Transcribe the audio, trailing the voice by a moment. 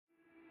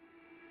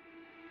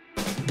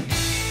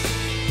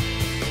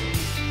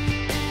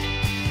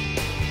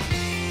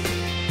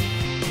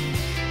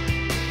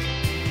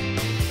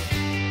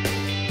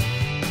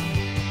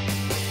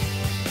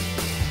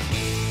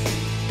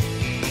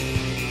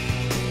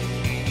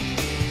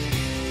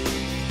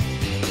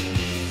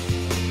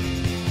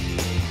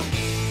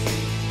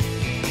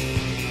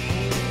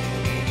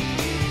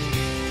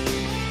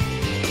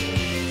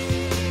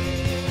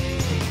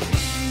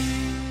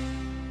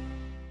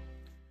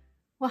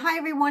Hi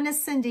everyone,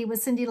 it's Cindy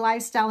with Cindy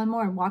Lifestyle and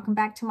More, and welcome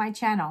back to my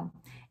channel.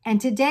 And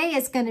today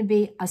is going to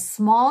be a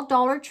small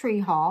Dollar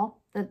Tree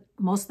haul.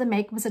 Most of the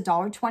makeup was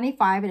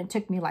 $1.25, and it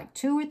took me like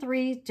 2 or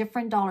 3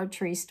 different Dollar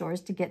Tree stores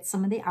to get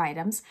some of the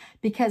items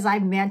because I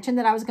mentioned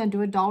that I was going to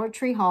do a Dollar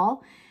Tree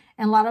haul.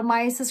 And a lot of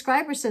my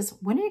subscribers says,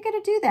 when are you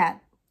going to do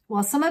that?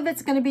 Well, some of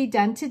it's going to be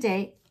done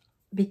today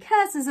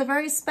because it's a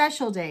very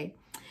special day.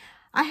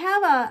 I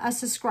have a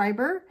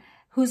subscriber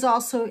who's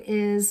also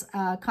is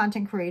a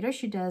content creator.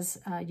 She does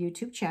a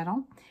YouTube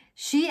channel.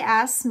 She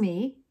asked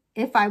me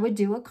if I would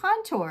do a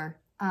contour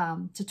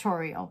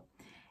tutorial.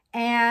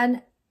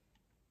 And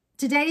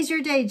today's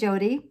your day,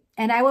 Jody.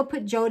 And I will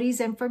put Jody's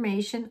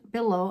information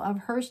below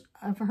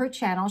of her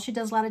channel. She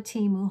does a lot of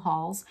Temu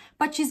hauls,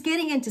 but she's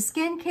getting into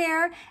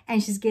skincare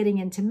and she's getting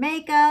into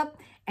makeup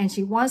and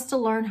she wants to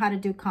learn how to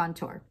do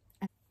contour.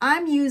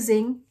 I'm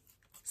using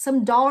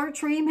some Dollar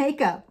Tree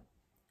makeup.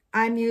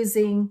 I'm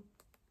using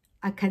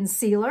a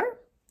concealer,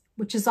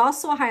 which is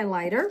also a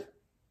highlighter,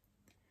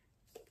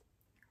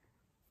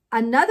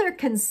 another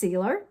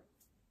concealer,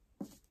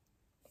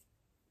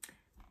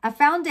 a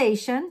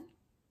foundation,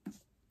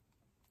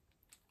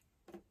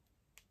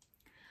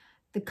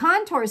 the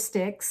contour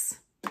sticks,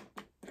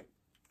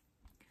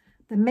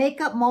 the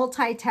makeup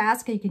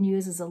multitask you can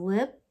use as a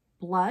lip,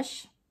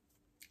 blush,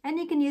 and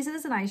you can use it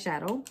as an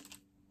eyeshadow,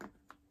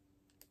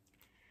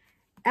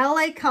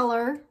 LA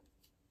Color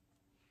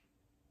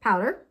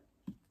powder,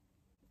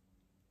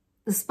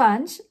 the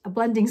sponge, a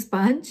blending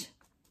sponge,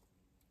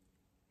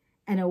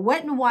 and a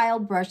Wet n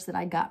Wild brush that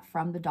I got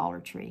from the Dollar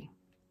Tree.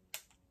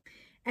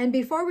 And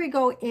before we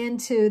go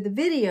into the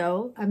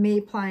video of me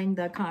applying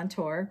the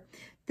contour,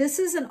 this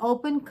is an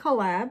open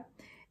collab.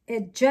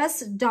 It's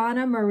just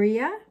Donna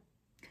Maria.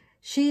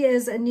 She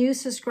is a new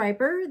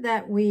subscriber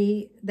that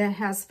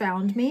has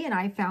found me, and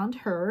I found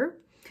her.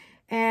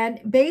 And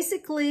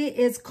basically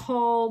it's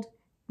called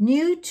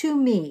Nude to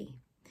Me,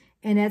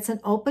 and it's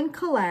an open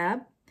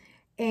collab.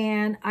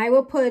 And I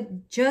will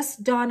put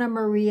just Donna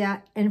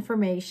Maria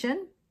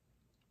information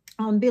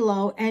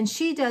below. And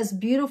she does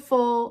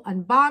beautiful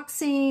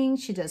unboxing.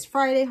 She does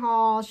Friday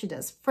haul. She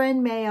does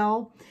friend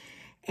mail.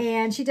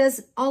 And she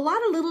does a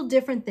lot of little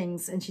different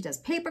things. And she does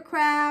paper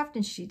craft.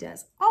 And she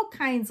does all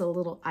kinds of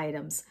little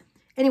items.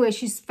 Anyway,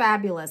 she's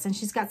fabulous. And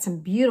she's got some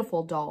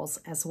beautiful dolls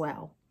as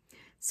well.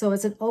 So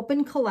it's an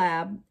open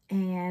collab.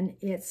 And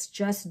it's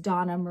just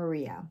Donna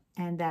Maria.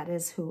 And that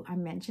is who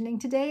I'm mentioning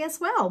today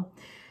as well.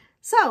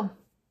 So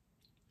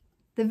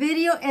the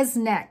video is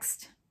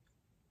next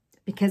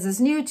because it's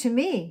new to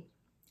me.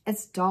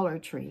 It's Dollar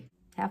Tree.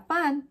 Have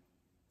fun.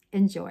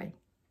 Enjoy.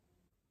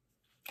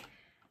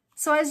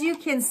 So as you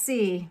can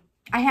see,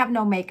 I have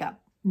no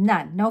makeup,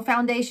 none, no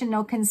foundation,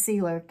 no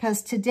concealer,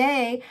 because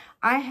today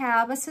I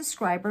have a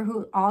subscriber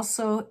who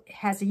also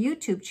has a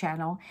YouTube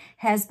channel,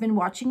 has been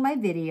watching my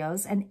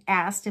videos and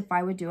asked if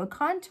I would do a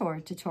contour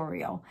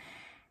tutorial.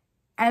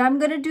 And I'm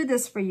going to do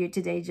this for you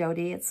today,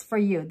 Jody. It's for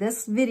you.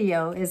 This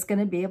video is going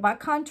to be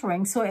about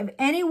contouring. So if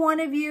any one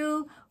of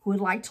you who would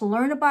like to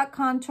learn about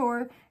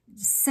contour,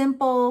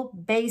 simple,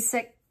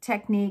 basic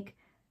technique,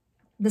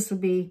 this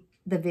would be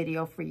the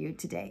video for you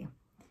today.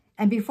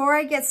 And before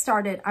I get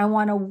started, I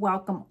want to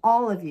welcome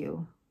all of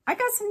you. I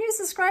got some new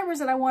subscribers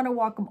and I want to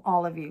welcome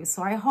all of you.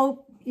 So I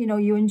hope,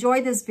 you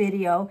enjoy this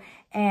video,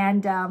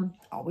 and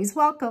always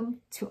welcome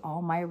to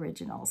all my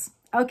originals.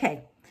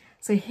 Okay.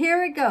 So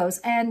here it goes.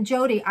 And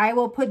Jody, I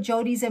will put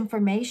Jody's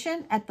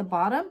information at the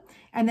bottom,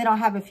 and then I'll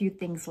have a few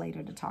things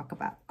later to talk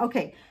about.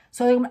 Okay,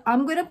 so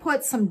I'm going to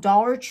put some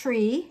Dollar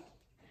Tree.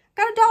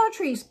 Got a Dollar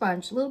Tree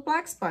sponge, a little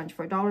black sponge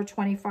for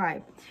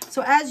 $1.25.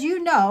 So as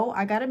you know,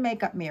 I got a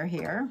makeup mirror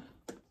here.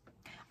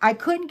 I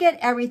couldn't get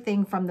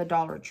everything from the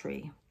Dollar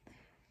Tree.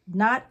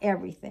 Not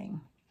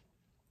everything.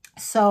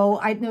 So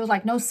there was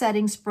like no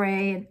setting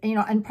spray,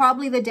 and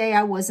probably the day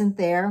I wasn't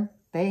there,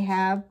 they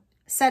have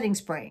setting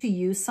spray to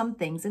use some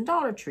things in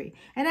Dollar Tree.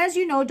 And as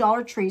you know,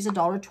 Dollar Tree is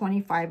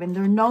 $1.25, and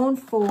they're known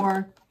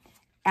for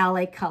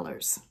LA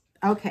colors.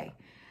 Okay,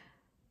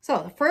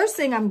 so the first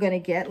thing I'm going to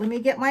get, let me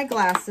get my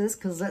glasses,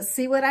 because let's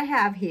see what I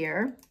have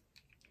here,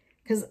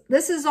 because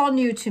this is all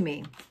new to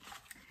me.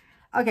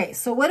 Okay,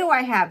 so what do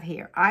I have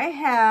here? I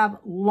have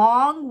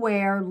Long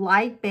Wear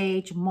Light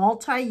Beige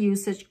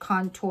Multi-Usage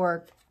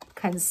Contour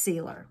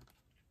Concealer.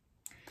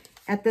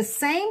 At the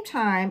same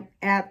time,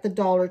 at the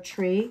Dollar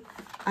Tree,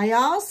 I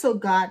also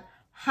got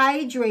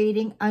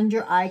Hydrating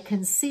Under Eye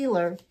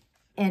Concealer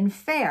in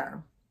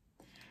Fair.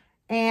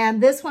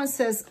 And this one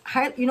says,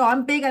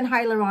 I'm big on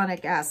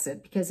hyaluronic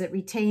acid because it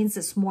retains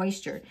this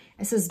moisture.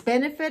 It says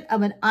benefit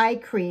of an eye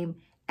cream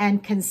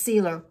and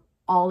concealer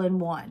all in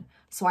one.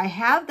 So I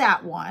have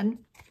that one.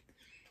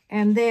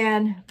 And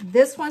then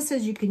this one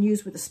says you can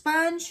use with a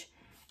sponge.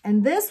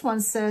 And this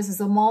one says is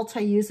a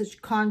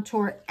multi-usage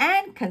contour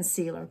and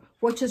concealer,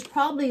 which is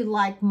probably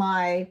like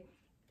my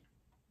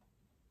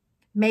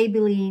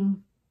Maybelline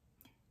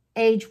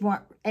Age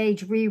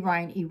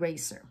Rewind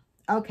Eraser.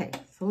 Okay,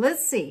 so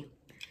let's see,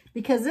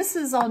 because this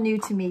is all new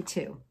to me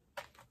too.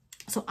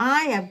 So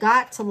I have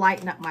got to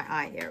lighten up my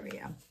eye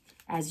area.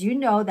 As you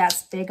know,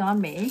 that's big on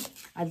me.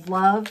 I'd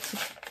love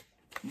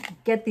to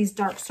get these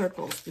dark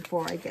circles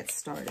before I get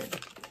started.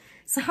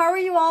 So how are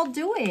you all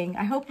doing?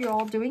 I hope you're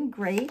all doing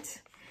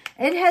great.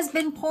 It has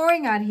been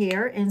pouring out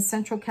here in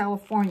Central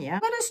California. I'm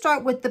going to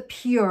start with the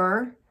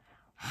Pure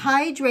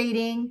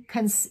Hydrating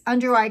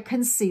Under Eye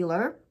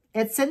Concealer.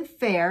 It's in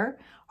Fair.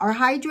 Our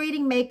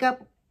hydrating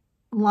makeup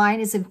line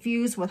is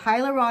infused with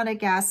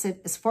hyaluronic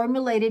acid, is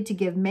formulated to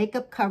give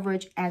makeup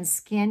coverage and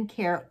skin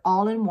care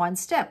all in one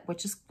step,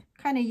 which is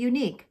kind of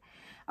unique.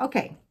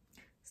 Okay,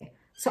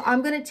 so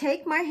I'm going to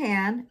take my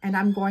hand and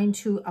I'm going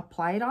to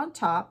apply it on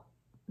top.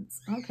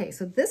 Okay,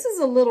 so this is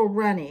a little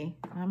runny.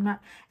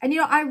 And you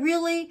know, I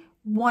really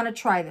want to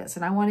try this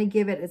and I want to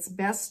give it its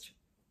best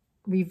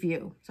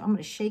review. So I'm going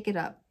to shake it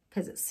up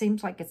because it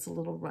seems like it's a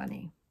little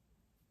runny.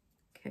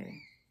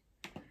 Okay.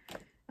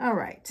 All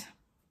right.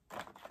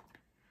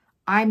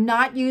 I'm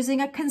not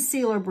using a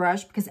concealer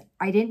brush because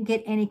I didn't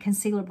get any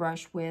concealer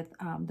brush with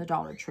the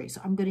Dollar Tree.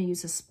 So I'm going to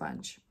use a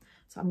sponge.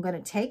 So I'm going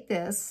to take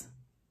this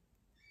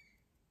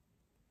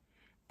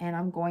and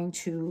I'm going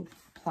to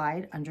apply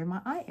it under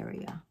my eye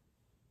area.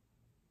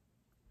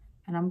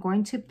 And I'm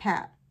going to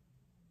pat.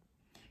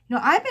 You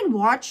know, I've been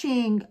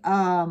watching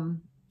other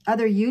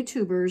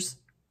YouTubers'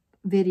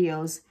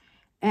 videos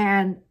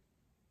and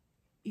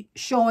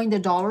showing the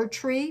Dollar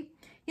Tree.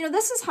 You know,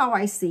 this is how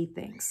I see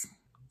things.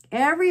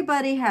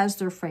 Everybody has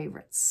their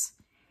favorites.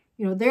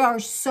 You know, there are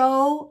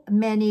so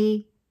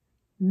many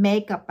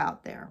makeup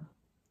out there.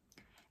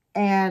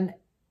 And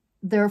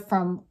they're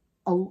from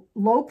a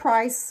low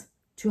price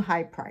to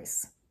high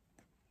price.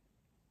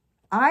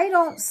 I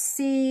don't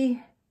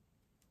see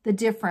the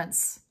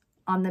difference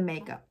on the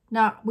makeup.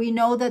 Now, we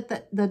know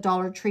that the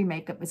Dollar Tree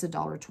makeup is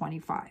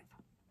 $1.25.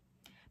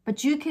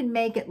 But you can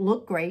make it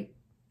look great.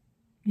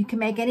 You can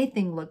make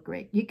anything look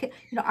great. You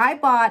know, I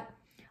bought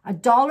a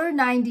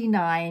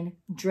 $1.99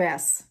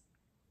 dress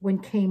when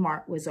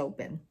Kmart was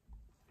open.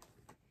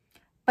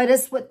 But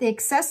it's with the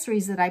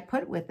accessories that I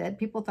put with it.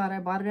 People thought I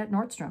bought it at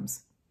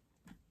Nordstrom's,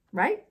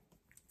 right?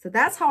 So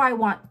that's how I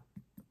want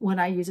when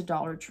I use a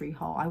Dollar Tree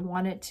haul. I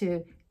want it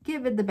to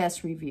give it the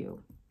best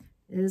review.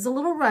 It is a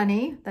little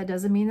runny. That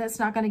doesn't mean that's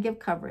not going to give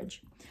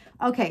coverage.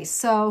 Okay,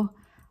 so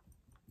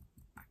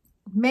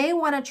may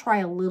want to try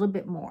a little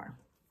bit more.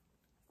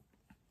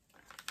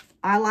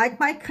 I like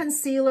my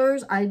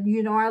concealers. I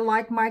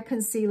like my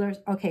concealers.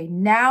 Okay,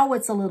 now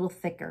it's a little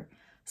thicker.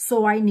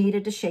 So I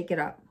needed to shake it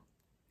up.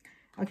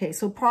 Okay,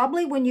 so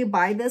probably when you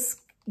buy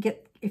this,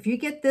 if you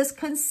get this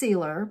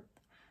concealer,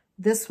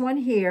 this one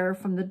here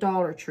from the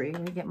Dollar Tree,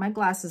 let me get my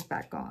glasses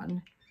back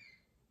on.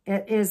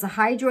 It is a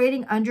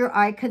Hydrating Under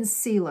Eye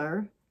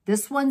Concealer.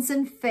 This one's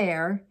in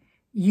Fair.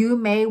 You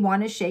may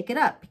want to shake it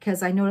up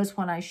because I noticed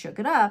when I shook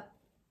it up,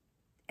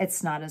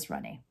 it's not as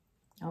runny.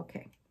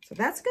 Okay, so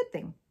that's a good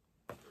thing.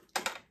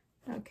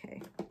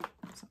 Okay,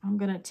 so I'm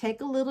going to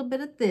take a little bit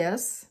of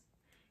this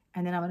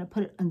and then I'm going to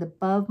put it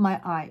above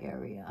my eye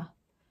area.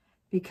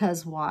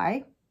 Because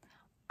why?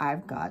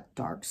 I've got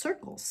dark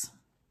circles.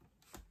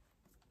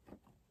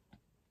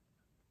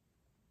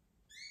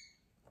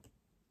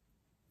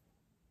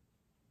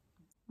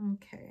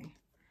 Okay,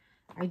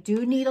 I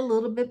do need a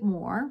little bit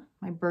more.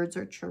 My birds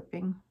are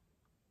chirping.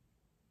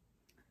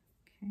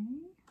 Okay.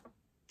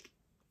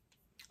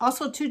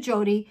 Also too,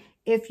 Jody,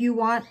 if you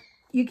want,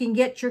 you can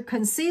get your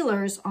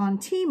concealers on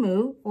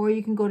Temu, or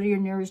you can go to your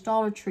nearest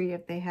Dollar Tree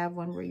if they have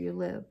one where you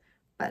live.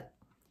 But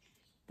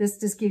this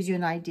just gives you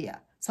an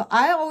idea. So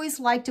I always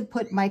like to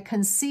put my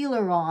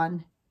concealer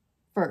on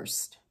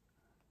first.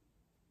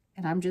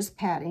 And I'm just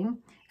patting.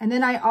 And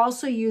then I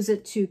also use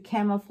it to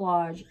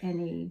camouflage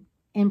any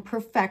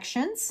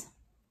imperfections.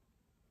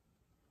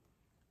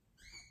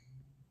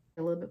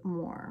 A little bit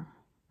more.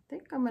 I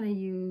think I'm going to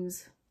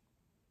use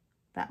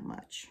that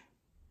much.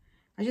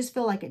 I just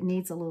feel like it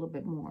needs a little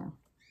bit more.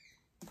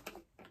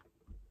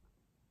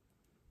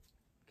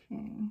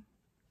 Okay.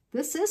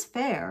 This is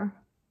Fair.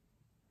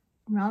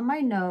 Around my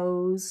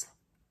nose.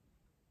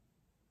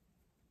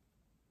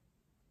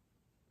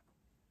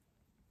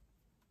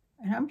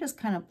 And I'm just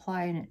kind of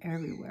applying it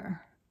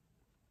everywhere.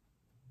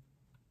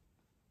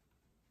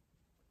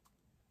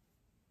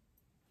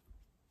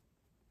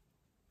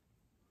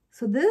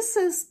 So this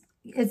is,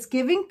 it's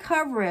giving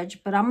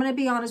coverage, but I'm going to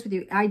be honest with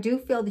you. I do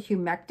feel the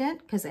humectant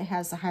because it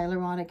has the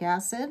hyaluronic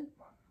acid.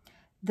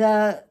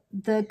 The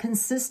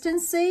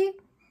consistency,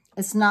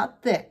 it's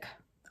not thick.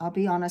 I'll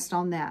be honest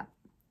on that.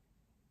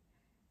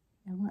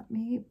 And let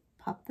me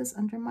pop this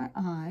under my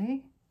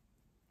eye.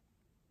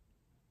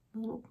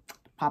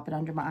 Pop it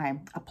under my eye.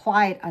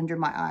 Apply it under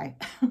my eye.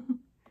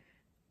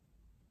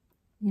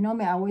 You know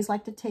me, I always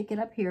like to take it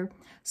up here.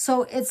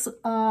 So it's,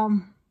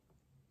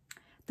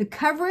 the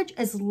coverage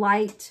is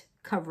light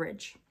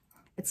coverage.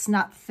 It's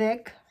not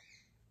thick.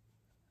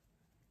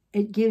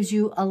 It gives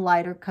you a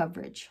lighter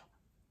coverage.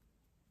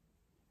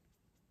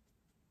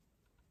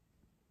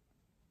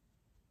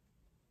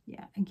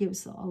 Yeah, it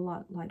gives a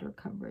lot lighter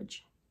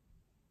coverage.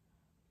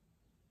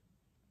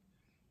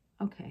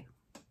 Okay.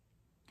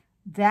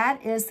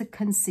 That is the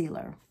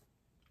concealer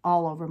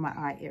all over my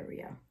eye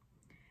area.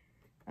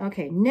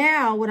 Okay,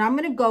 now what I'm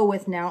going to go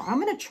with now, I'm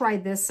going to try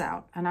this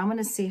out and I'm going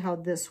to see how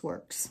this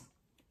works.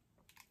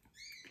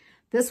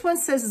 This one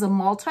says it's a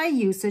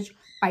multi-usage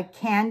by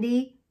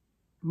Candy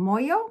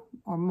Moyo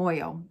or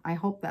Moyo. I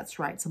hope that's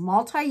right. It's a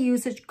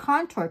multi-usage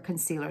contour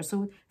concealer.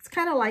 So it's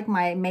kind of like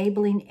my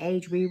Maybelline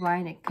Age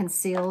Rewind. It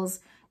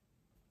conceals.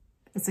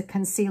 It's a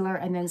concealer,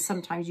 and then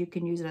sometimes you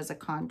can use it as a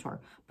contour.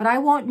 But I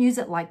won't use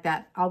it like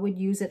that. I would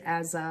use it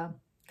as a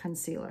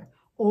concealer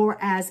or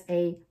as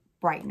a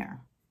brightener.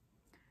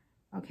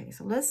 Okay,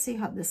 so let's see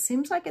how this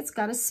seems like it's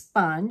got a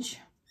sponge.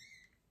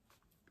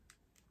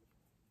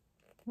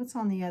 What's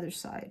on the other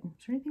side?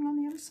 Is there anything on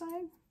the other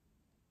side?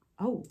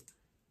 Oh,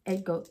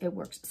 it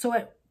works. So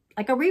it,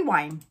 like a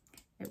rewind,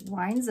 it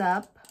winds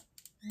up.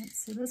 Let's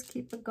see, let's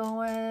keep it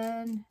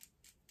going.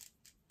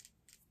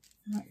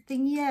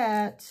 Nothing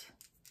yet.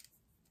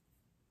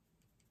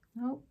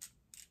 Nope.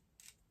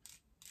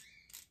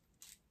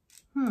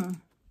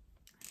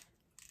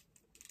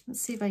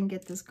 Let's see if I can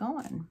get this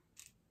going.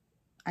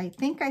 I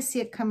think I see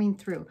it coming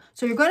through.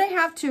 So you're going to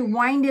have to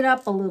wind it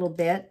up a little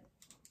bit.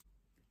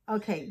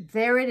 Okay,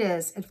 there it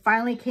is. It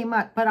finally came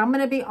up. But I'm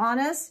going to be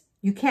honest,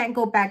 you can't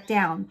go back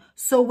down.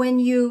 So when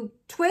you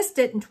twist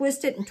it and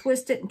twist it and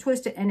twist it and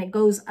twist it and it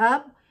goes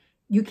up,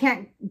 you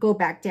can't go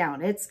back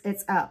down. It's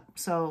up.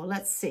 So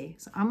let's see.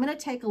 So I'm going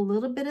to take a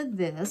little bit of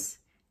this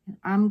and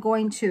I'm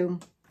going to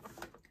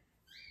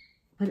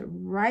put it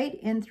right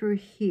in through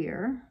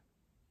here.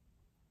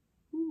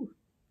 Ooh,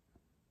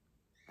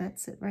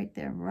 that's it right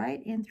there,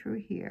 right in through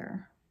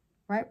here,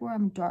 right where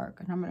I'm dark.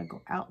 And I'm going to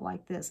go out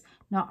like this.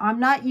 Now, I'm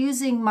not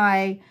using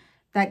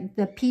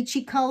the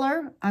peachy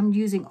color. I'm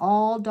using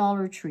all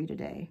DollarTree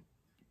today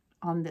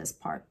on this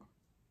part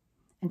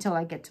until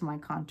I get to my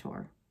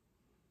contour.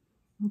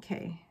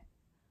 Okay,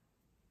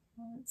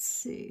 let's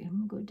see.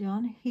 I'm going to go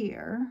down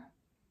here.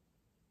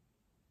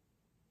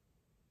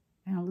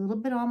 And a little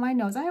bit on my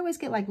nose. I always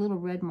get like little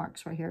red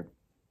marks right here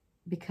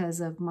because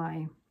of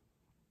my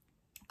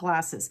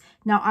glasses.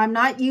 Now, I'm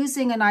not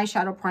using an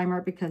eyeshadow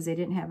primer because they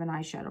didn't have an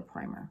eyeshadow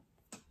primer.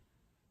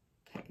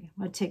 Okay, I'm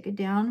going to take it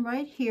down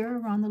right here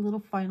around the little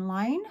fine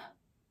line.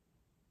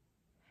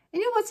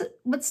 And you know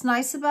what's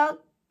nice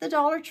about the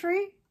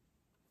DollarTree?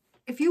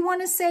 If you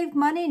want to save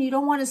money and you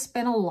don't want to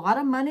spend a lot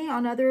of money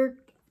on other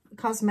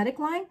cosmetic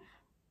line,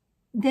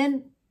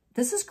 then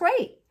this is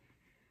great.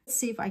 Let's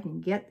see if I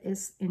can get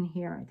this in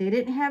here. They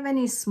didn't have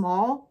any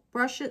small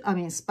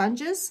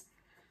sponges.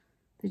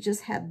 They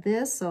just had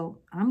this, so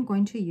I'm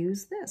going to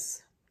use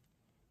this.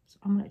 So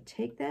I'm going to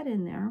take that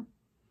in there.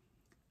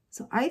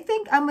 So I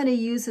think I'm going to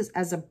use this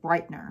as a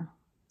brightener.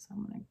 So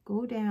I'm going to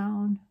go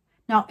down.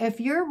 Now, if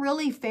you're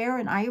really fair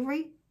and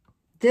ivory,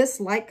 this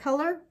light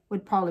color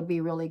would probably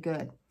be really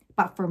good.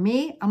 But for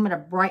me, I'm going to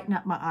brighten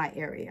up my eye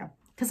area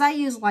because I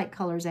use light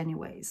colors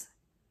anyways.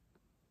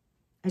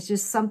 It's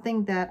just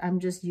something that I'm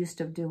just used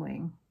to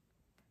doing.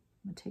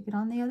 I'm going to take it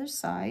on the other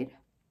side.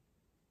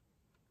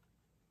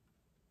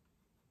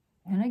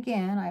 And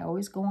again, I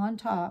always go on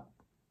top.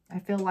 I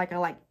feel like I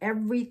like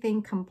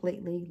everything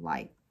completely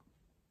light.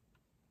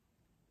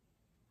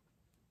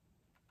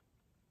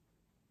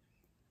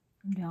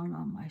 Down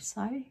on my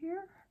side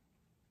here.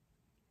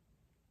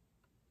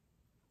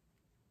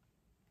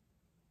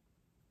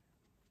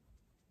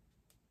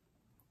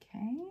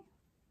 Okay.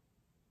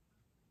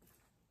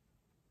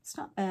 It's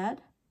not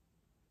bad.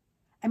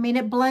 I mean,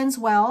 it blends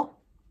well.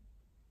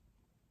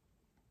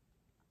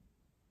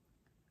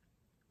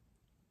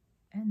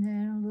 And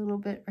then a little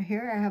bit right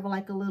here. I have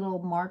like a little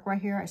mark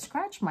right here. I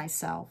scratched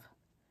myself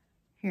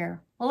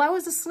here. Well, I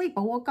was asleep.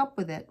 I woke up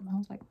with it. I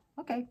was like,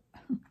 okay.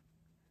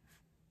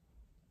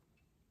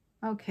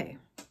 Okay.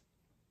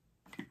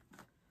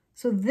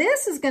 So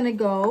this is going to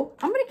go,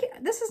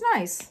 this is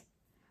nice.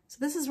 So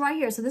this is right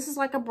here. So this is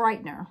like a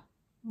brightener.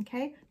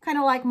 Okay. Kind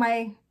of like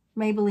my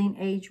Maybelline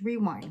Age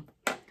Rewind.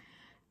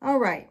 All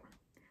right.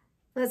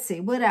 Let's see.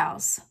 What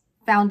else?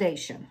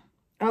 Foundation.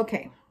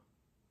 Okay.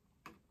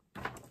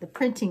 The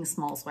printing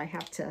small, so I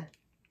have to.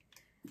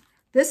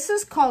 This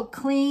is called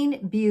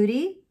Clean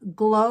Beauty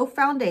Glow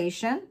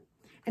Foundation.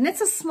 And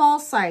it's a small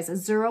size, a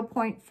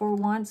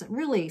 0.41. It's a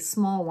really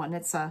small one.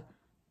 It's not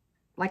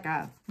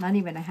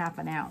even a half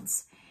an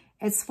ounce.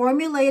 It's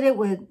formulated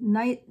with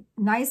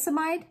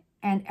niacinamide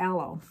and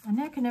aloe. And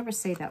I can never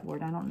say that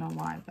word. I don't know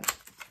why, but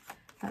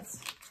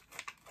that's,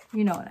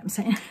 you know what I'm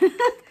saying.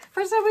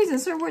 For some reason,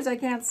 certain words I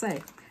can't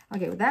say.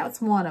 Okay, well, that's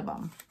one of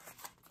them.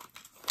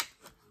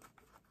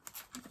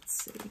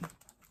 Let's see.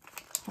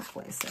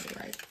 Hopefully I said it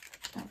right.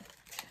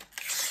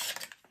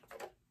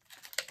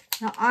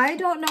 Now, I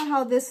don't know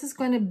how this is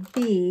going to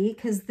be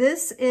because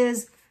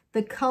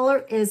the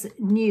color is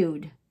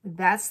Nude.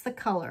 That's the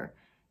color.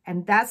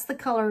 And that's the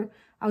color.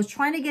 I was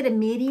trying to get a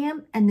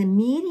medium, and the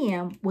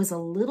medium was a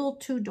little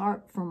too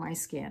dark for my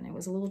skin. It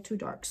was a little too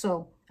dark.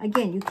 So,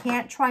 again, you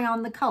can't try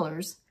on the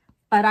colors,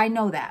 but I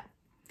know that.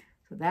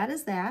 So, that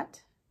is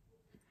that.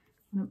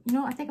 You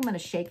know, I think I'm going to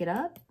shake it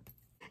up.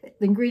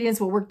 The ingredients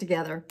will work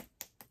together.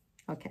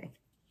 Okay.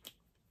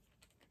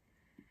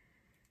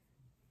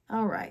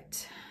 All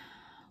right.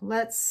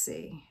 Let's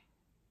see.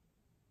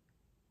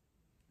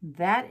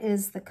 That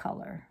is the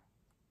color.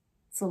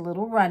 It's a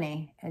little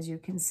runny, as you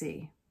can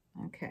see.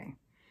 Okay.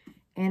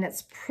 And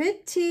it's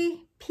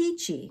pretty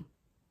peachy.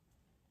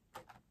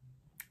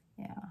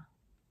 Yeah.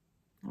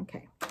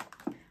 Okay.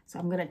 So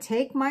I'm going to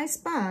take my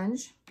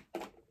sponge.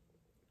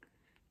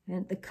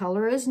 And the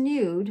color is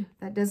Nude.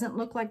 That doesn't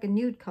look like a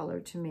nude color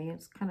to me.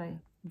 It's kind of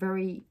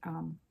very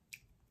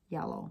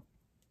yellow.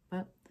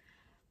 But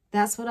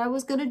that's what I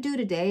was going to do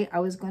today. I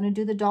was going to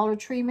do the Dollar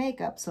Tree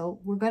makeup. So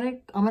I'm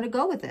going to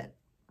go with it.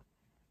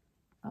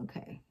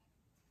 Okay.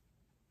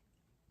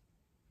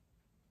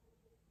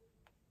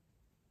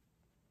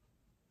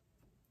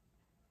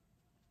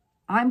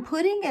 I'm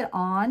putting it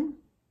on.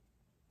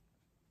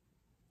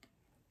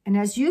 And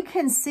as you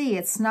can see,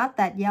 it's not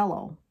that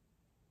yellow.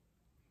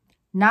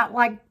 Not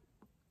like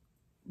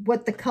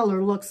what the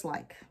color looks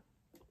like.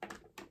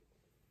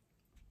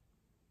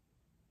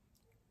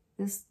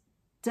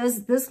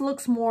 This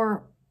looks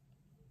more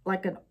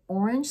like an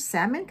orange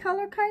salmon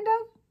color, kind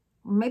of.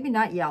 Or maybe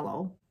not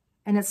yellow.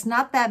 And it's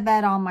not that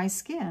bad on my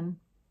skin.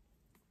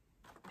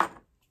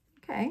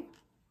 Okay.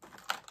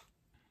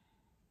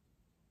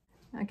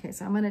 Okay,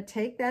 so I'm going to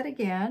take that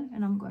again,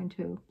 and I'm going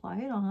to apply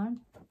it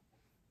on.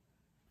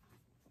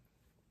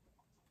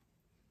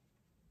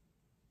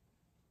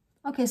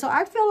 Okay, so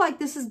I feel like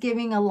this is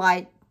giving a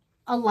light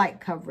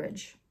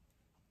coverage.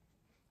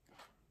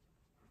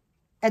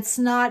 It's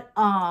not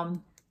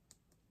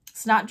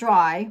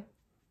dry.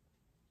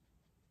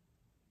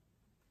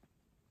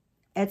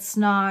 It's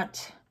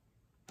not,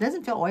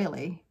 doesn't feel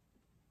oily.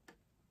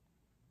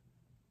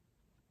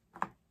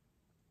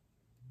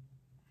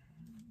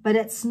 But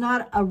it's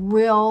not a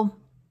real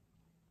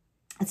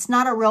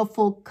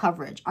full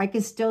coverage. I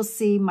can still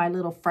see my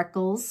little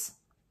freckles.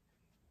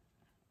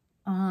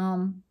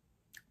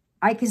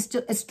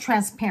 It's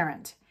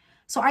transparent.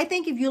 So I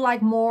think if you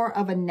like more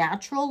of a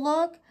natural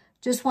look,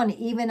 just want to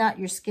even out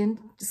your skin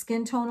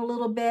tone a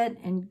little bit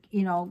and,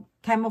 you know,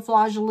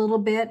 camouflage a little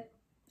bit,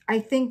 I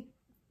think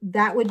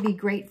that would be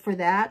great for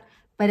that.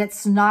 But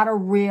it's not a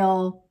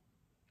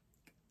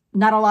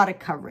lot of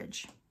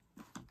coverage.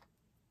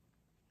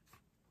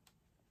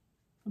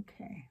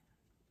 Okay.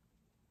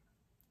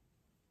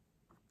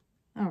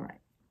 All right.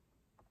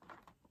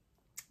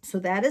 So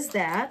that is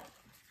that.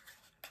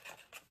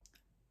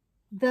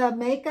 The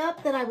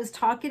makeup that I was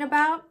talking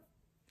about,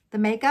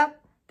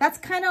 that's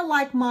kind of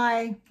like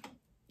my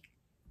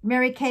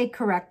Mary Kay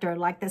corrector,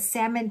 like the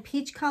salmon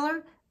peach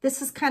color.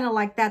 This is kind of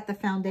like that, the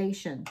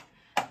foundation.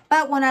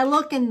 But when I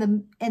look in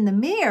the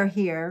mirror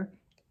here,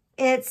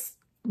 it's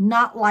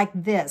not like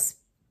this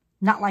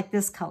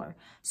color.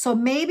 So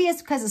maybe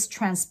it's because it's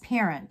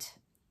transparent.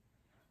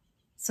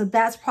 So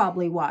that's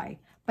probably why.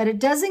 But it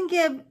doesn't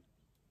give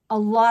a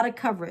lot of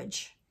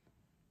coverage.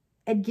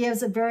 It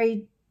gives a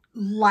very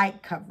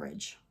light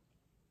coverage.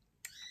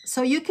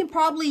 So you can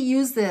probably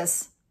use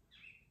this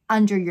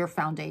under your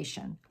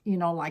foundation, you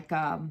know, like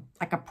a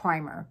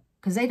primer,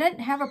 because they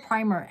didn't have a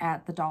primer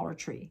at the Dollar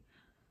Tree.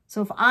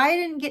 So if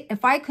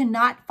I could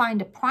not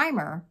find a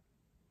primer,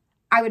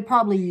 I would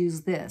probably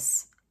use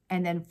this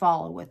and then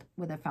follow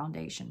with a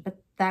foundation.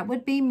 But that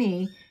would be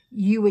me.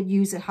 You would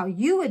use it how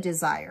you would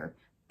desire.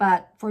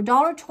 But for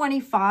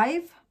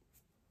 $1.25,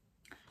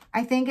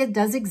 I think it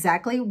does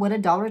exactly what a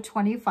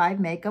 $1.25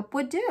 makeup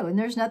would do. And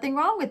there's nothing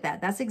wrong with that.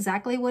 That's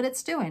exactly what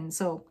it's doing.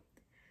 So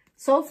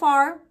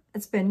far,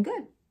 it's been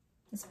good.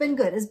 It's been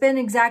good. It's been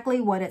exactly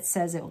what it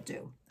says it'll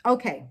do.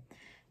 Okay,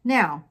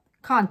 now,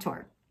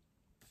 contour.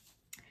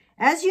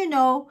 As you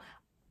know,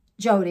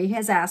 Jody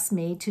has asked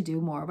me to do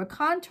more of a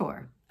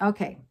contour.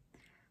 Okay,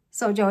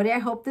 so Jody, I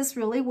hope this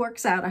really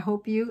works out. I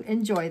hope you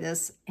enjoy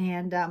this.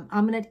 And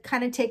I'm going to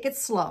kind of take it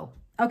slow.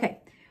 Okay.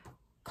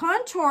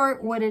 Contour,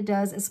 what it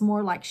does is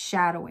more like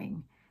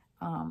shadowing.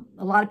 A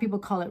lot of people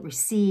call it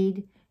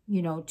recede,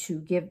 you know, to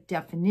give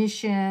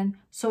definition.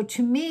 So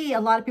to me,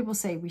 a lot of people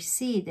say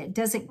recede. It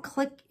doesn't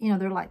click, you know,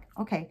 they're like,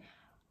 okay.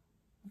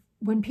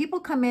 When people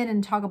come in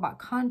and talk about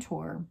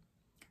contour,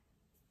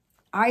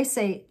 I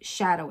say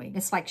shadowing.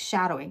 It's like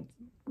shadowing,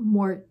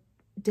 more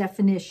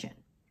definition.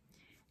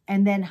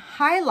 And then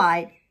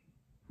highlight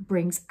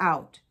brings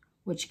out,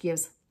 which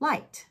gives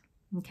light,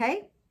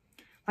 okay?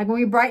 Like when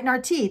we brighten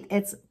our teeth,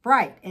 it's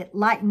bright. It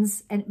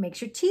lightens and it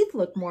makes your teeth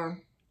look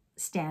more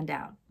stand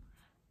out.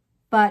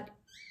 But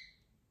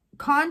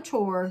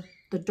contour,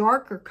 the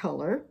darker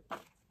color,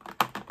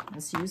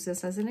 let's use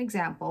this as an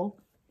example,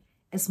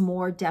 is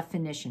more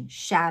definition,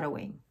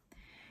 shadowing.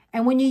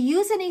 And when you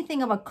use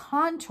anything of a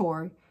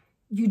contour,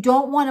 you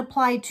don't want to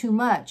apply too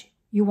much.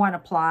 You want to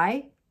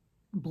apply,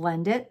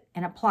 blend it,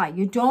 and apply.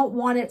 You don't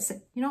want it,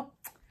 you know,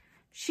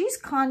 she's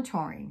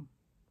contouring.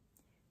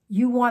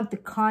 You want the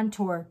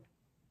contour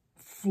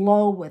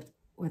flow with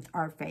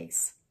our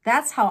face.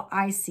 That's how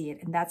I see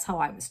it, and that's how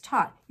I was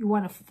taught. You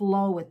want to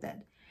flow with it.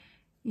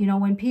 You know,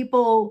 when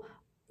people,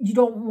 you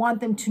don't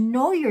want them to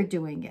know you're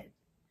doing it.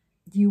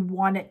 You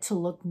want it to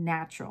look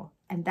natural,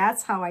 and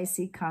that's how I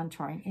see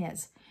contouring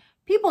is.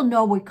 People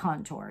know we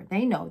contour.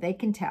 They know, they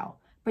can tell,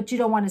 but you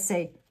don't want to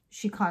say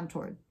she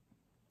contoured.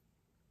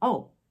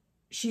 Oh,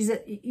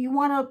 you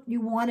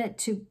want it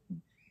to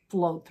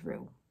flow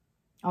through.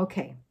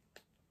 Okay.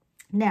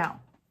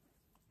 Now,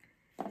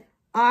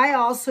 I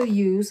also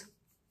use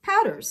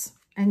powders.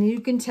 And you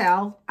can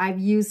tell I've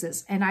used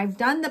this. And I've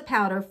done the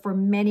powder for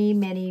many,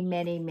 many,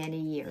 many, many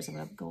years. I'm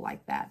going to go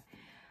like that.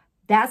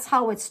 That's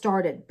how it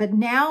started. But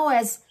now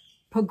as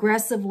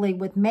progressively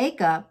with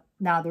makeup,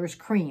 now there's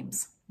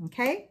creams.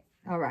 Okay?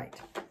 All right.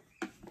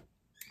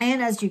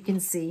 And as you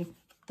can see,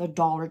 the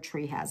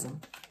DollarTree has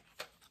them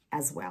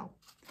as well.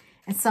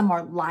 And some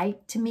are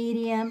light to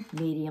medium,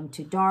 medium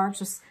to dark.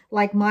 Just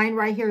like mine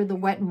right here, the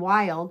Wet n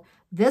Wild.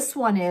 This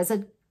one is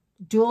a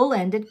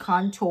dual-ended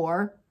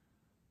contour,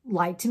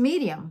 light to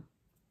medium.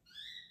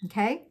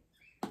 Okay?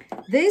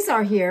 These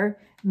are here,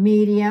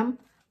 medium,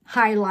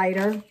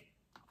 highlighter,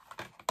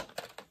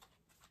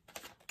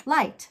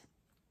 light.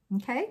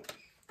 Okay?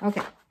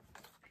 Okay.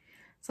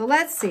 So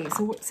let's see.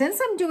 So since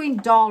I'm doing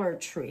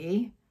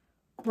DollarTree,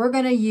 we're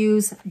going to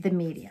use the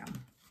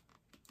medium.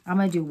 I'm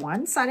going to do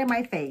one side of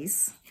my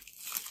face,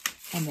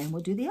 and then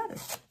we'll do the other.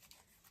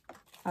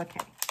 Okay.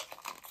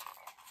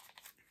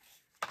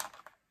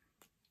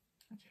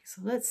 Okay,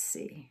 so let's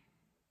see.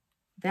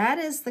 That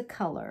is the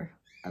color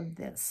of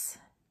this.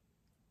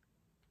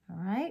 All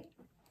right.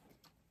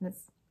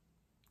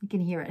 You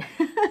can hear it.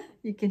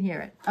 You can hear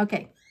it.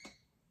 Okay.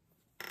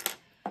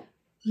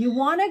 You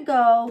want to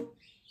go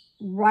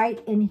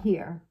right in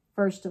here,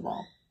 first of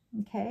all.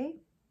 Okay.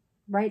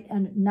 Right,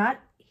 and not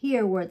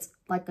here where it's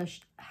like a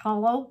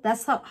hollow.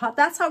 That's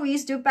how we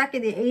used to do it back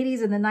in the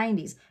 80s and the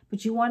 90s.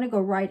 But you want to go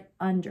right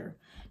under.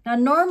 Now,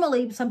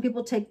 normally, some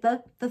people take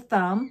the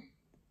thumb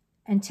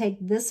and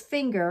take this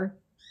finger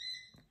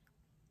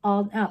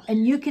all out.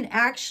 And you can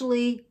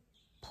actually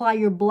apply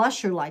your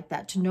blusher like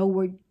that to know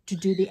where to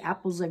do the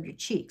apples of your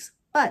cheeks.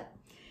 But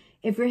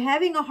if you're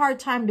having a hard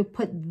time to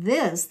put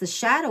this, the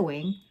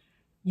shadowing,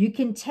 you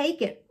can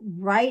take it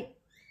right.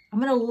 I'm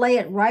going to lay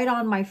it right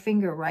on my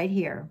finger right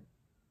here.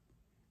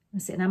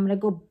 Let's see, and I'm going to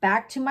go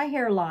back to my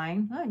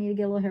hairline. Oh, I need to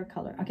get a little hair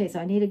color. Okay, so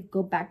I need to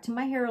go back to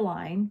my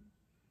hairline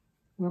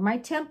where my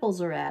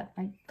temples are at.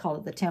 I call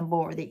it the temple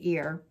or the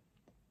ear.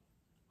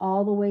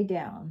 All the way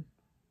down.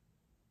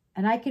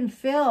 And I can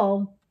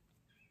feel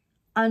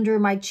under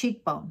my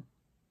cheekbone.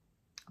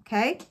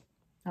 Okay?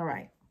 All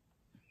right.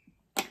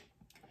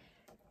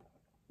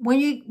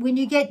 When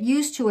you get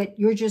used to it,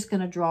 you're just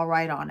going to draw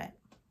right on it.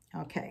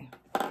 Okay.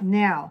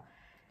 Now,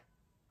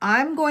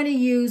 I'm going to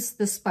use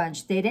the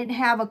sponge. They didn't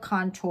have a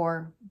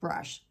contour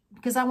brush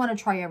because I want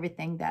to try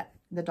everything that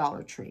the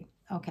DollarTree.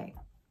 Okay.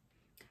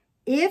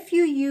 If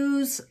you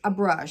use a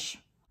brush,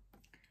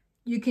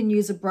 you can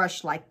use a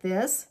brush like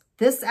this.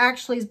 This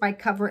actually is by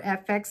Cover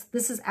FX.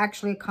 This is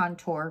actually a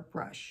contour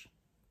brush.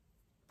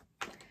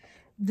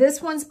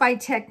 This one's by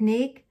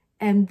Technique,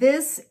 and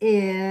this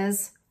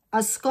is a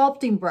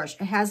sculpting brush.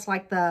 It has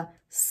like the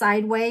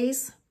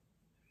sideways.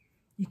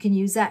 You can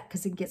use that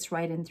because it gets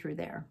right in through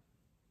there.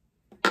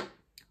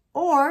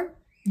 Or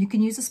you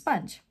can use a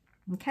sponge.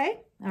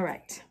 Okay? All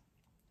right.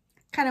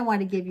 Kind of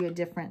want to give you a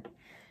different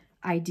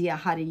idea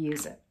how to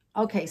use it.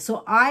 Okay,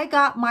 so I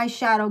got my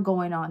shadow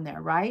going on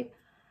there, right?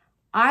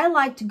 I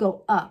like to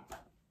go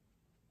up.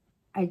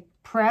 I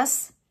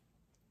press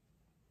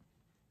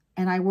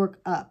and I work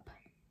up.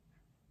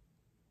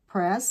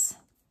 Press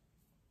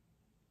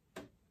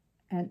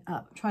and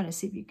up. I'm trying to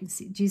see if you can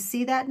see. Do you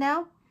see that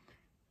now?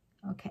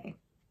 Okay.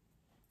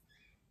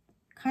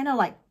 Kind of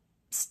like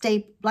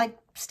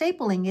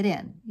stapling it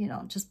in, you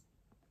know, just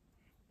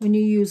when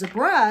you use a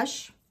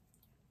brush,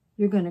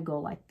 you're going to go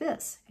like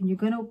this and you're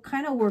going to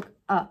kind of work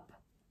up.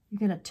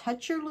 You're going to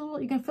touch your little,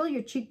 you can feel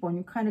your cheekbone.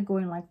 You're kind of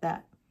going like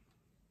that.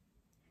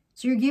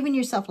 So you're giving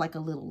yourself like a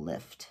little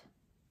lift.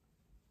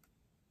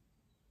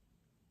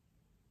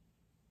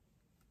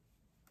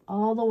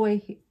 All the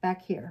way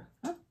back here.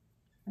 Huh?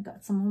 I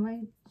got some on my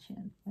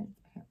chin. Right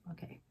here.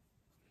 Okay.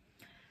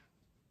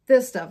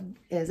 This stuff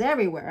is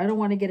everywhere. I don't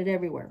want to get it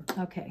everywhere.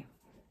 Okay.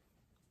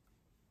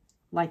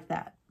 Like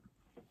that.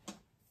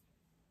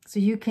 So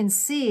you can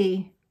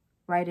see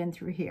right in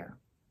through here.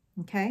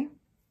 Okay.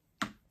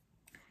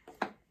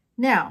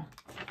 Now,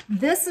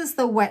 this is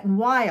the Wet n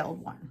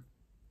Wild one.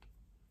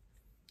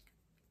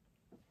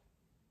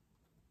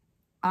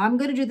 I'm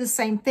going to do the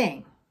same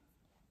thing,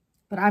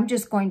 but I'm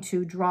just going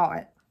to draw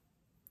it.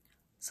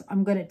 So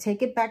I'm going to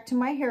take it back to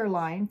my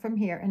hairline from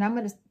here, and I'm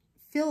going to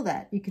feel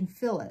that. You can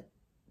feel it.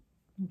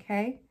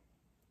 Okay.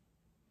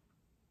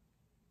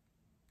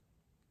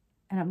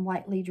 And I'm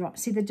lightly drawing.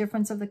 See the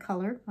difference of the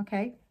color?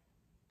 Okay.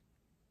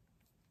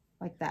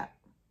 Like that.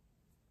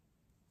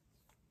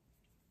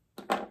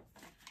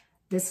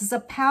 This is a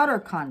powder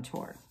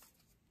contour.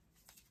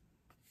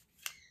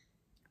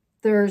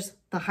 There's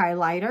the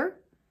highlighter.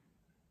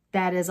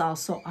 That is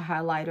also a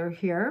highlighter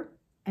here.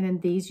 And then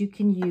these you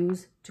can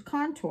use to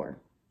contour.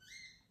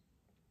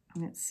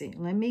 Let's see.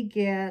 Let me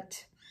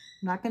get,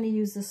 I'm not going to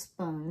use a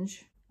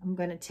sponge. I'm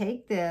going to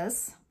take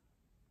this.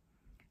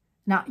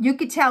 Now, you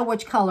could tell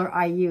which color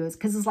I use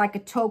because it's like a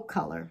taupe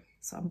color.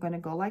 So I'm going to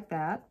go like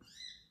that.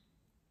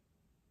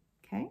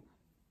 Okay.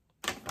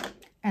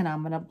 And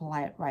I'm going to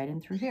apply it right in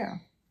through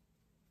here.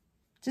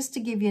 Just to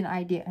give you an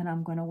idea. And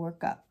I'm going to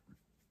work up.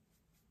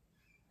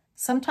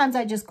 Sometimes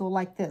I just go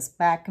like this,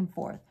 back and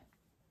forth.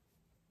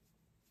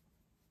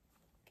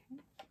 Okay.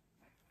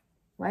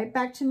 Right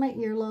back to my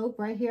earlobe,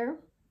 right here,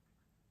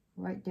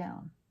 right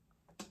down.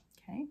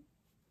 Okay.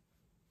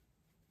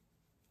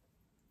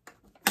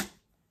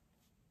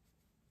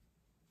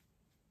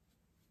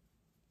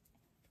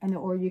 And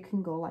or you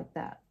can go like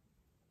that.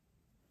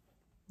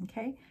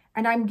 Okay.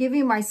 And I'm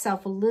giving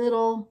myself a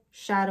little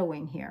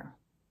shadowing here.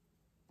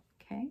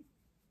 Okay.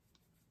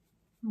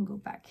 I'm gonna go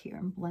back here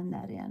and blend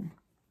that in.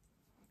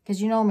 Because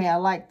you know me, I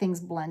like things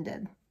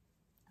blended.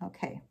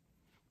 Okay.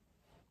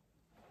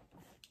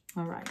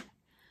 All right.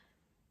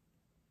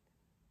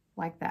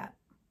 Like that.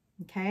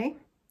 Okay.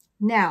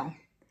 Now,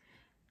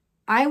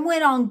 I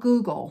went on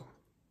Google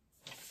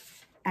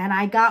and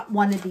I got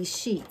one of these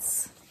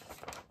sheets.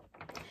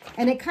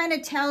 And it kind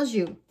of tells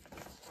you,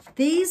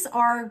 these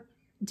are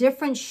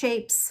different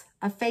shapes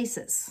of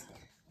faces.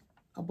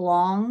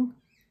 Oblong,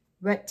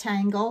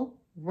 rectangle,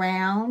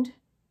 round,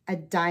 a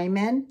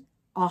diamond,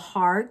 a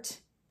heart,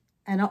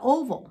 and an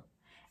oval.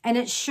 And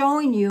it's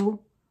showing you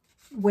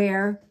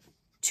where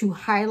to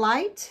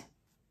highlight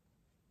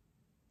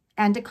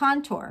and to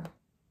contour.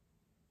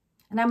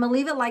 And I'm gonna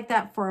leave it like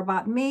that for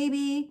about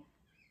maybe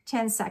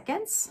 10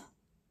 seconds.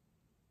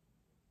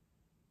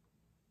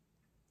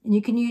 And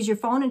you can use your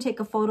phone and take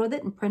a photo of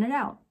it and print it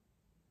out.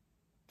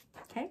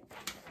 Okay?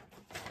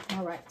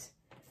 All right.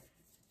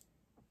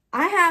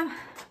 I have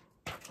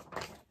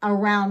a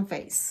round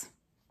face.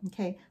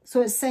 Okay?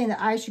 So it's saying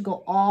that I should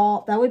go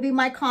all, that would be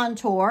my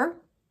contour.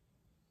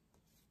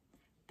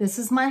 This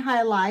is my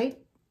highlight,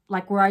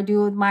 like where I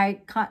do with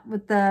my,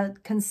 with the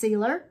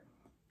concealer.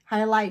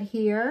 Highlight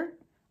here.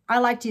 I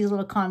like to use a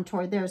little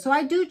contour there. So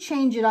I do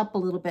change it up a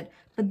little bit.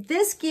 But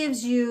this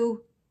gives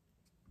you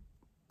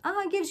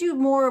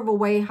more of a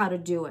way how to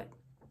do it.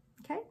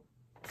 Okay?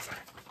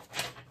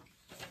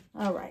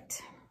 All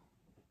right.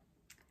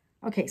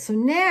 Okay, so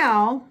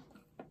now,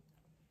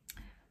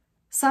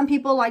 some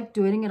people like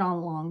doing it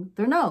along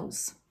their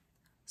nose.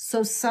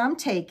 So some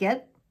take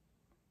it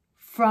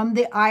from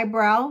the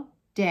eyebrow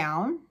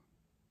down.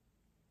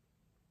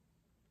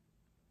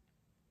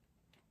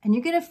 And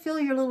you're going to feel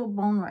your little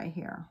bone right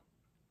here.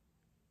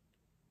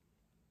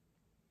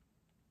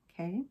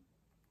 Okay.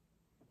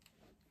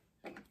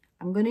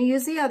 I'm going to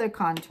use the other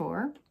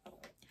contour.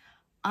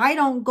 I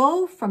don't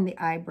go from the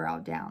eyebrow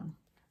down.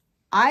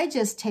 I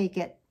just take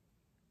it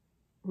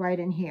right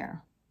in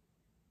here.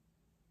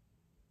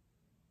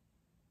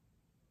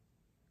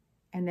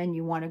 And then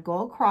you want to go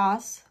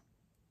across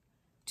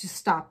to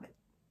stop it.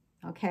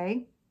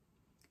 Okay?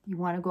 You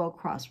want to go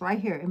across right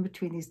here in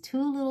between these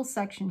two little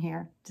sections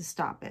here to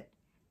stop it,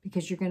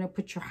 because you're going to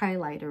put your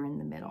highlighter in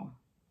the middle.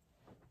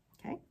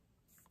 Okay?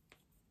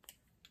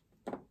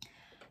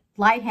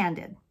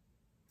 Light-handed.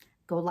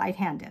 Go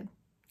light-handed.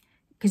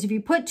 Because if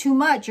you put too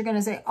much, you're going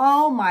to say,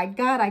 oh my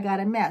God, I got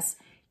a mess.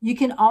 You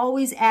can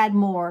always add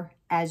more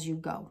as you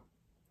go.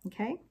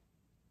 Okay?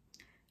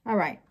 All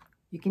right.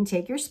 You can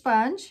take your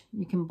sponge.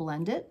 You can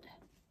blend it.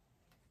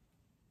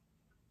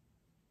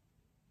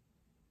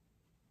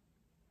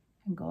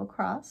 And go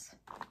across.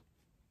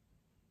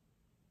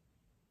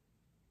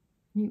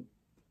 You're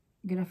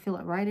going to fill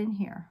it right in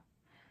here.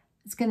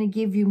 It's going to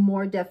give you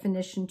more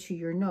definition to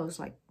your nose.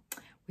 Like,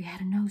 we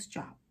had a nose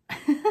job.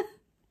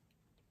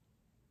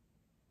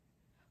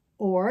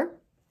 Or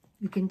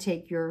you can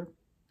take your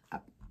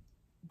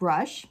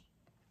brush,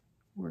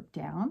 work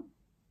down,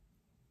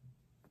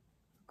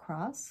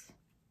 across,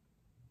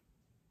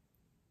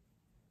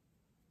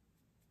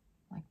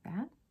 like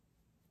that.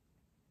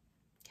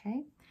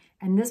 Okay.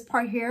 And this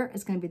part here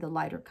is going to be the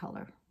lighter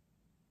color.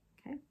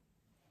 Okay.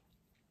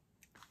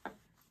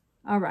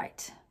 All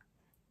right.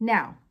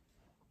 Now,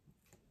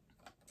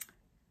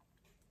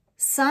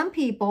 some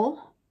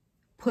people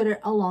put it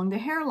along the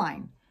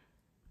hairline.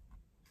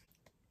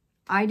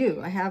 I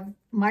do. I have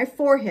my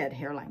forehead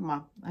hairline.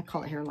 Well, I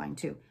call it hairline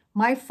too.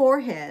 My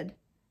forehead,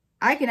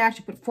 I can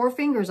actually put 4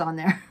 fingers on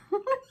there.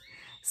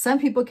 Some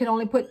people can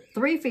only put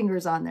 3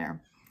 fingers on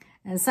there.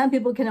 And some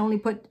people can only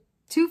put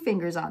 2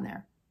 fingers on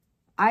there.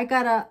 I've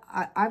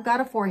got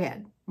a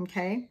forehead,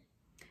 okay?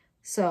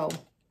 So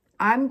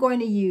I'm going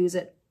to use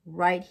it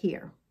right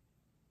here.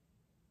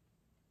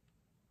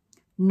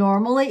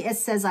 Normally it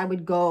says I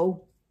would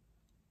go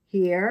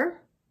here.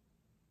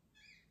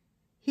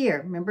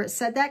 Here, remember it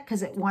said that?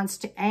 Because it wants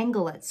to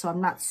angle it so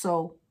I'm not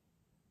so,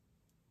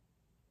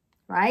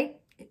 right?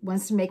 It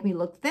wants to make me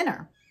look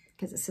thinner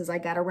because it says I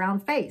got a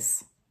round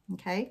face,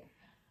 okay?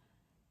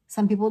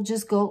 Some people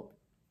just go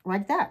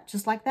like that,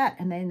 just like that,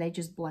 and then they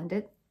just blend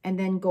it and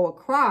then go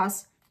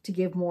across to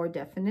give more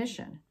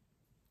definition,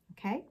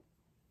 okay?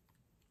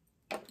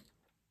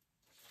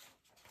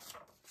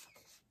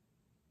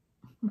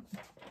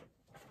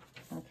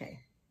 Okay.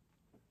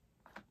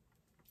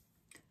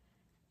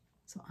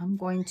 So I'm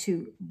going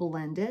to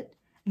blend it.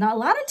 Now, a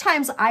lot of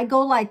times I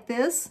go like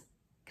this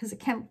because it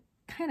kind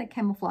of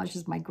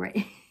camouflages my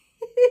gray.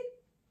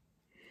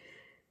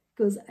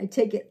 Because I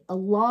take it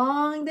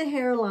along the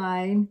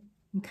hairline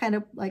and kind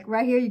of like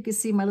right here, you can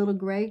see my little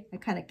gray. I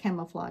kind of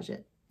camouflage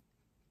it.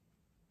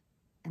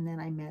 and then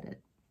I met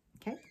it,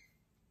 okay?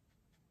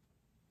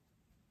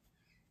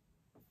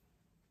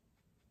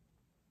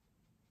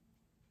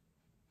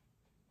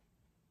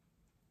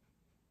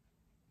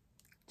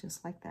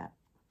 Just like that.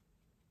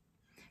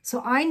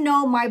 So I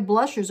know my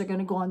blushers are going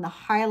to go on the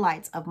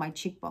highlights of my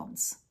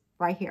cheekbones,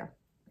 right here,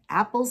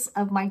 apples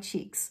of my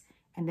cheeks.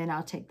 And then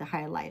I'll take the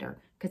highlighter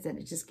because then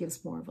it just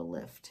gives more of a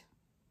lift.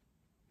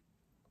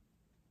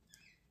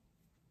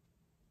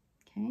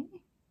 Okay.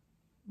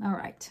 All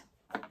right.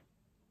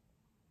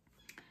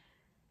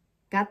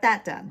 Got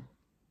that done.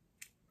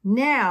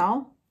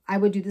 Now I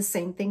would do the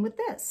same thing with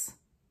this.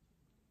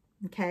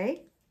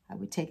 Okay. I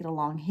would take it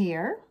along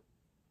here.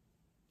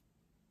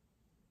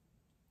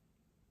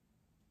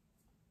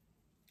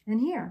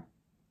 And here.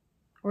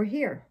 Or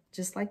here.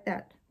 Just like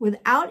that.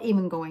 Without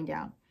even going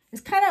down. It's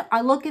kind of,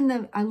 I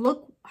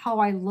look how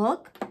I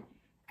look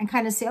and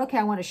kind of say, okay,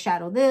 I want to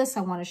shadow this.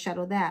 I want to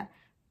shadow that.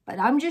 But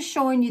I'm just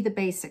showing you the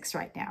basics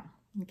right now.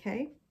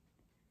 Okay.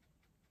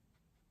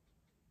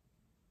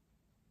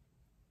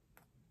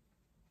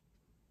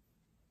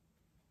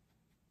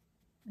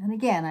 And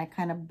again, I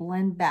kind of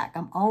blend back.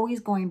 I'm always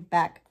going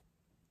back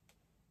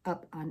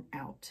up and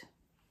out.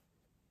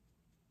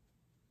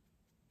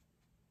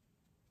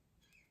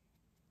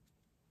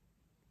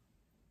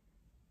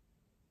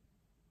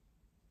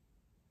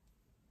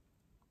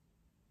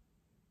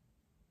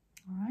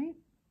 All right.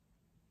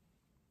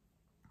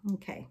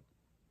 Okay.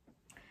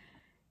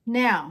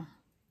 Now,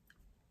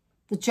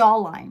 the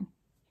jawline.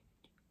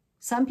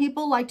 Some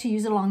people like to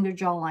use it along their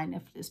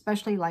jawline,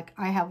 especially like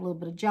I have a little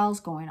bit of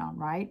jowls going on,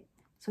 right?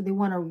 So they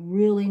want a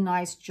really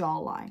nice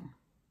jawline.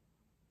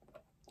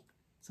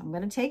 So I'm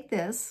going to take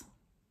this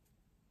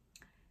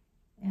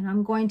and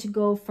I'm going to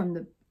go from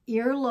the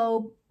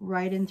earlobe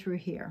right in through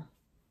here.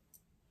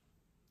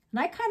 And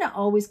I kind of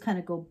always kind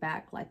of go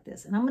back like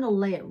this, and I'm going to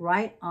lay it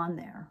right on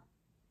there.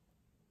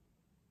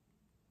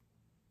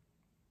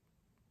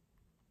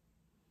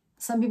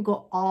 Some people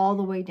go all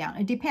the way down.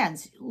 It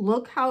depends.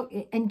 Look how,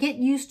 and get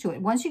used to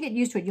it. Once you get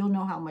used to it, you'll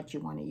know how much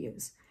you want to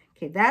use.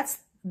 Okay, that's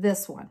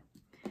this one.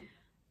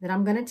 Then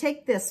I'm going to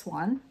take this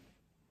one,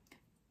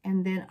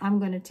 and then I'm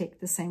going to take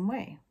the same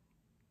way.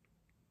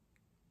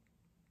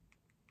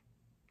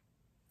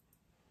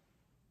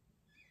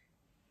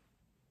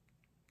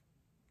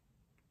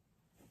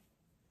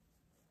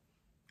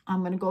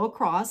 I'm going to go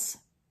across,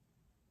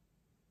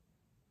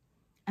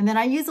 and then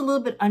I use a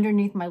little bit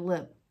underneath my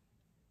lip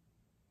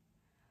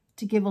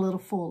to give a little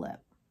full lip.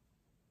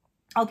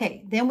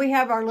 Okay, then we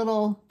have our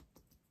little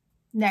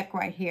neck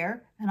right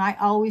here, and I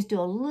always do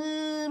a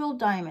little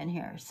diamond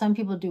here. Some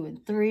people do in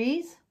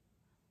threes.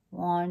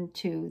 1,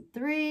 2,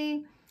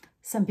 3.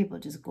 Some people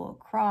just go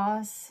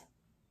across,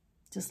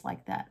 just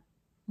like that.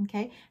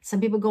 Okay, some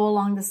people go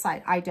along the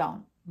side. I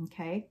don't.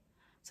 Okay,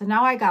 so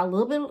now I got a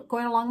little bit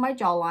going along my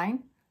jawline,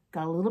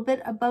 got a little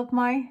bit above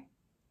my,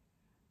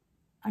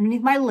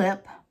 underneath my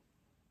lip,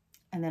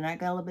 and then I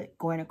got a little bit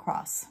going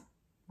across.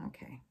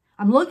 Okay,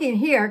 I'm looking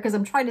here because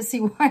I'm trying to see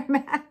where I'm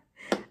at.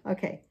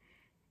 Okay,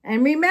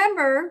 and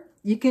remember,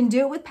 you can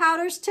do it with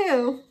powders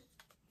too.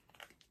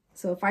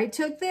 So if I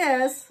took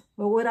this,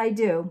 what would I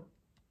do?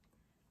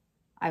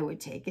 I would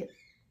take it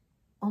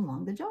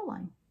along the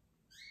jawline.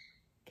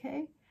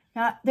 Okay,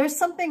 now there's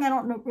something I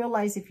don't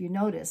realize if you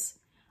notice.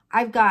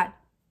 I've got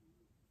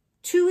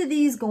 2 of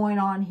these going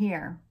on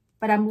here,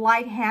 but I'm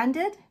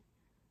light-handed,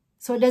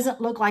 so it doesn't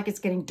look like it's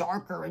getting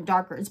darker and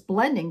darker. It's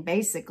blending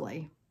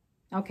basically.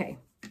 Okay.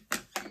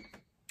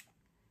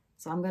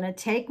 So I'm going to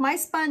take my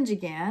sponge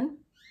again,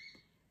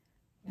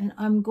 and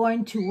I'm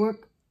going to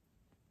work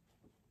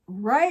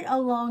right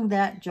along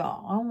that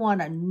jaw. I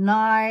want a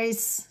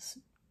nice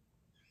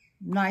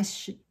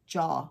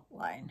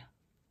jawline,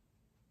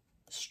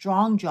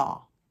 strong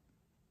jaw,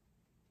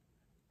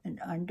 and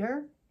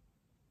under,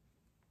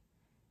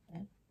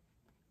 and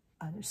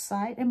other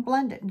side, and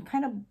blend it. And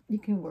kind of, you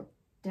can work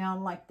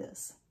down like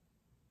this,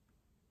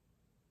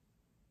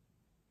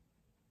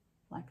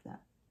 like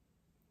that.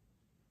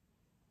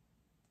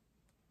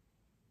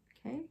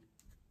 Okay,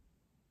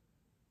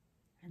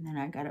 and then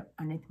I got it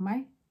underneath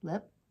my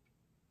lip.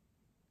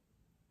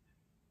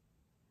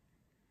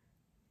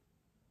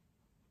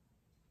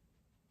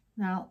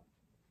 Now,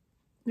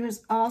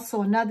 there's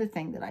also another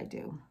thing that I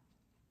do.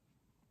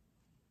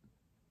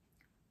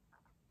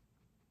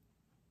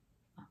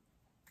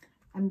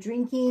 I'm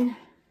drinking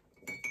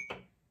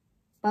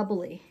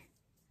bubbly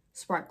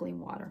sparkling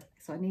water,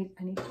 so I need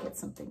to get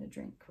something to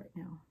drink right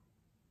now.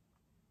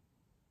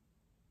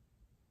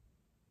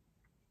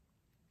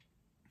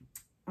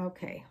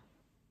 Okay.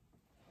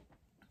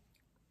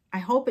 I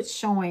hope it's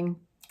showing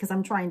because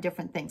I'm trying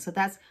different things. So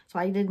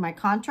I did my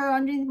contour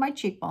underneath my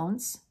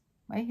cheekbones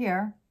right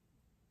here.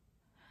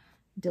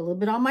 Did a little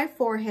bit on my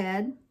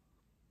forehead.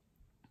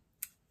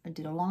 I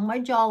did along my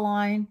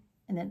jawline,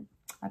 and then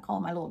I call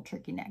it my little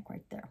turkey neck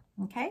right there.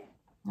 Okay.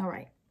 All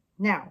right.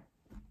 Now,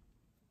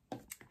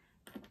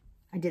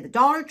 I did the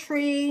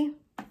DollarTree.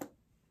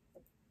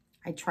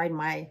 I tried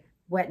my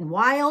Wet n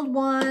Wild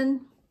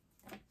one.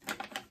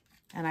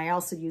 And I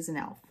also use an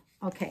E.l.f.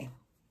 Okay.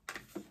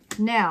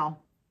 Now,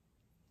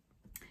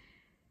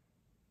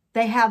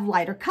 they have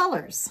lighter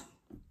colors.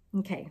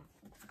 Okay,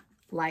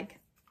 like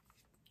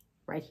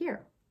right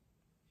here.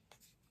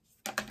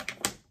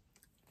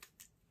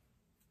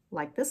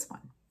 Like this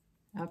one.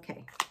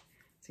 Okay,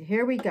 so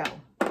here we go.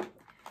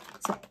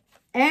 So,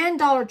 and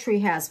Dollar Tree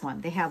has one.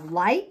 They have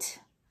light,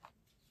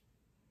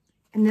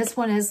 and this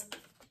one is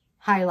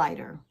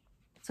highlighter.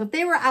 So if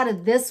they were out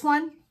of this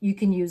one, you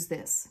can use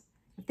this.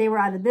 If they were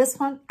out of this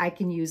one, I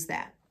can use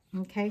that.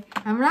 Okay,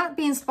 I'm not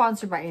being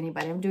sponsored by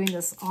anybody. I'm doing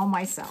this all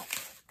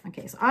myself.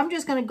 Okay, so I'm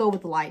just going to go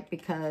with light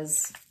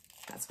because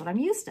that's what I'm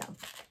used to.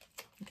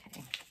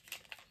 Okay.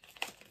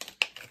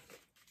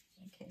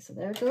 Okay, so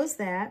there goes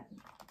that.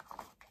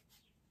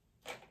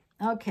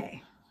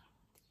 Okay,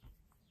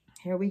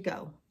 here we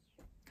go.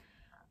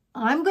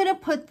 I'm going to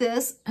put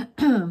this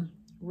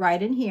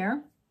right in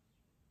here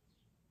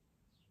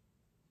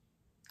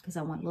because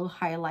I want a little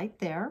highlight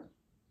there.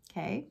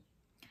 Okay,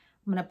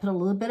 I'm going to put a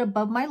little bit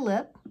above my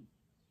lip.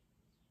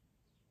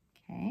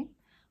 Okay,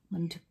 I'm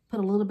going to put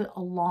a little bit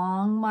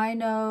along my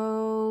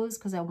nose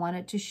because I want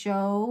it to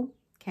show.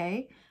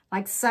 Okay,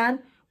 like sun.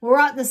 We're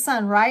out in the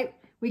sun, right?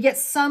 We get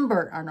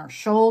sunburnt on our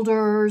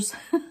shoulders.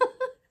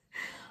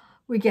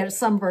 We get a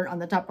sunburn on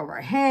the top of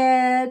our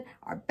head,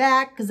 our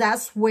back, because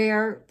that's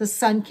where the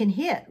sun can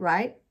hit,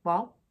 right?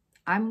 Well,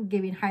 I'm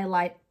giving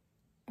highlight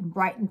and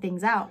brighten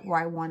things out where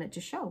I want it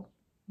to show,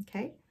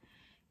 okay?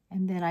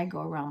 And then I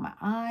go around my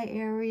eye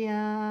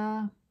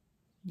area,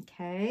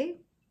 okay?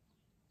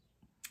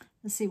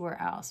 Let's see where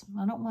else.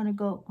 I don't want to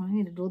go, I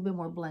need a little bit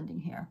more blending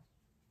here.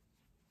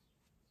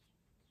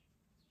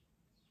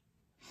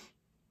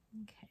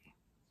 Okay.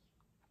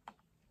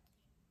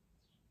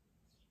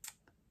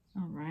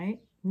 All right.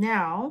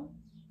 Now,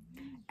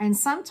 and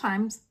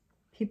sometimes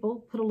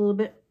people put a little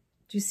bit,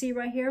 do you see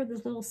right here,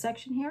 this little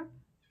section here?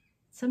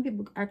 Some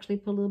people actually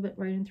put a little bit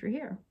right in through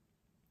here.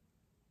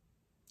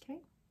 Okay.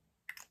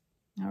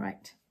 All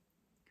right.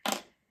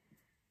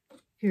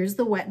 Here's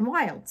the Wet n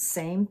Wild,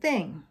 same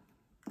thing.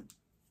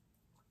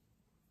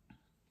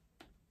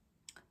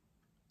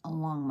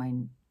 Along my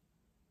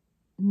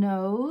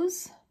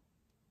nose.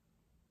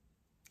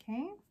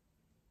 Okay.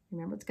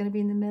 Remember, it's going to be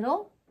in the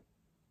middle.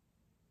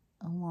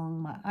 Along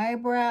my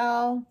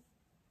eyebrow,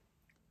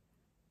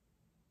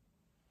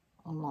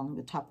 along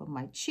the top of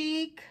my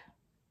cheek,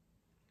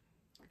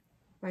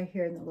 right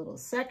here in the little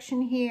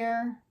section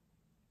here,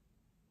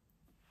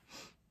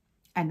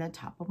 and the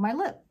top of my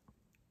lip.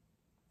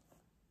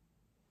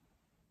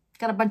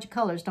 Got a bunch of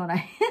colors, don't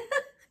I?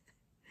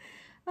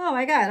 Oh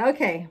my God,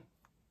 okay.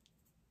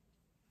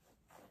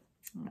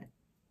 All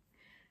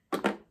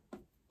right.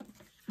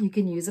 You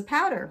can use a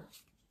powder.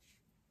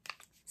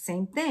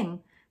 Same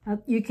thing.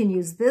 You can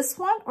use this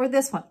one or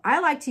this one. I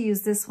like to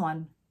use this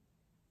one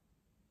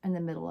in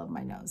the middle of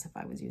my nose if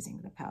I was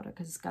using the powder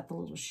because it's got the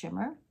little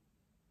shimmer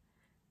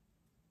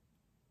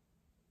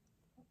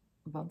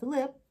above the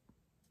lip,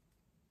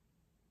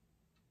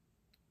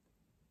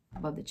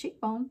 above the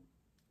cheekbone,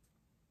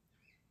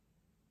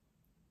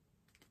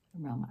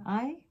 around my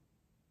eye.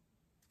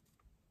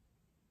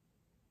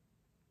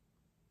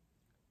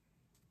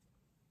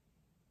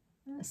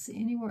 Let's see,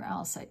 anywhere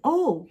else.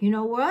 Oh, you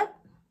know what?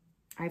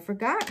 I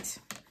forgot.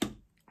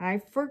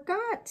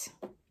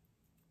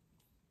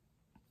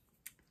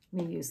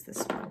 Let me use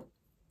this one.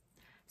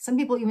 Some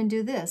people even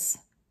do this.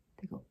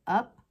 They go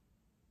up,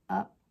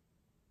 up,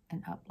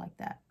 and up like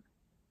that.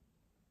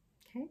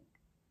 Okay.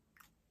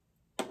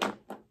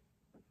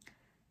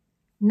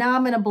 Now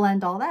I'm going to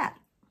blend all that.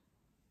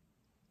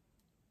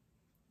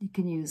 You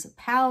can use a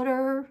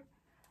powder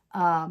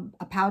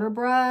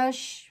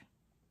brush.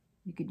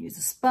 You could use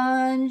a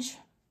sponge.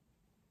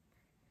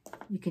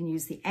 You can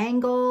use the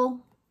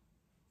angle.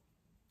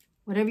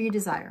 Whatever you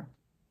desire,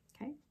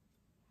 okay?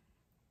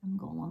 I'm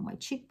going along my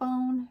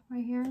cheekbone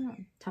right here,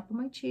 on top of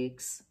my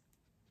cheeks.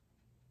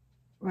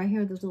 Right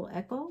here, this little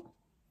echo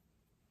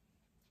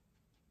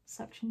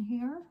section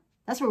here.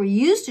 That's where we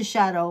used to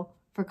shadow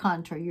for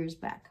contour years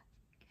back,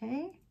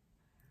 okay?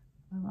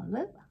 On my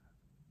lip,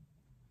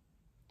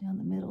 down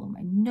the middle of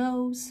my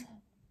nose.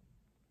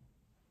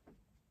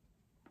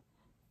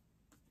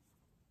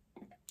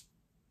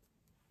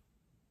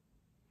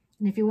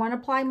 And if you want to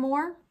apply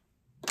more,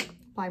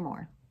 apply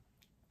more.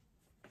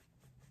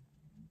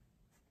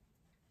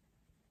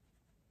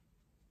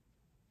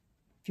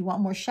 If you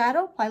want more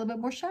shadow, apply a little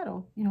bit more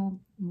shadow, you know,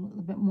 a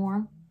little bit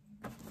more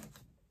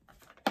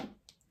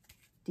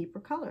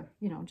deeper color,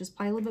 you know, just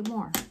apply a little bit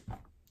more.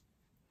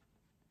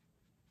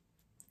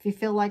 If you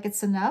feel like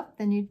it's enough,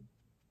 then you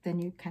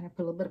kind of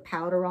put a little bit of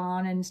powder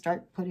on and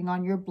start putting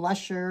on your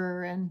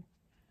blusher, and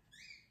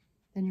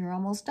then you're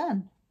almost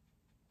done.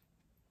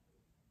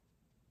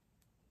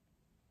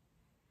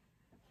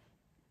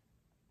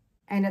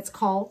 And it's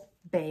called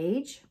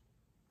Beige,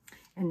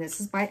 and this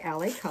is by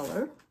LA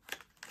Color.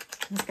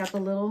 It's got the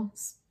little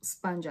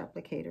sponge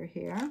applicator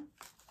here.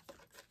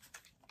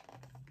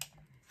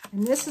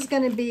 And this is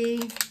going to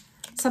be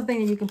something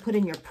that you can put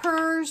in your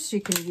purse. You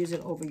can use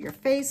it over your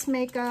face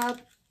makeup.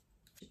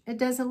 It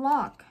doesn't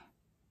lock.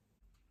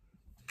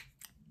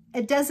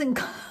 It doesn't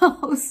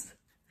close.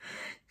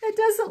 It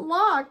doesn't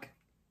lock.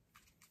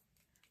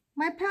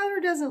 My powder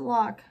doesn't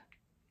lock.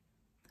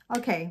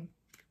 Okay.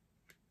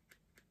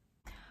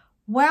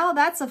 Well,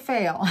 that's a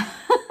fail.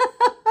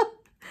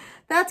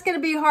 That's going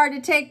to be hard to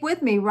take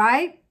with me,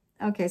 right?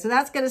 Okay, so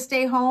that's going to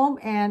stay home,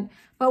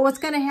 but what's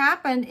going to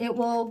happen,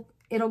 it'll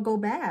go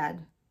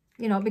bad,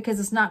 you know, because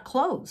it's not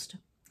closed.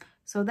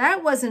 So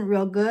that wasn't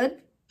real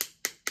good,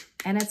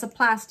 and it's a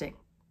plastic.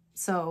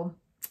 So,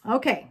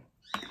 okay.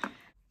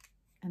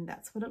 And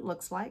that's what it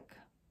looks like.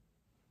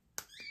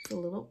 It's a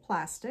little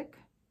plastic,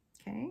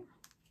 okay.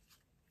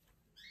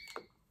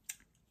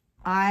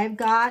 I've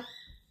got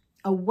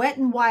a Wet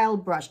n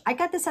Wild brush. I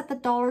got this at the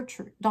Dollar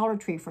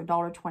Tree for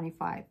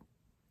 $1.25.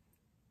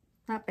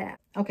 Not bad.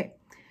 Okay,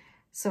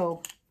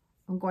 so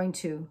I'm going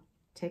to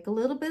take a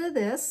little bit of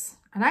this,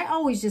 and I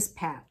always just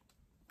pat.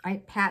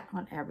 I pat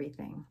on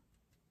everything.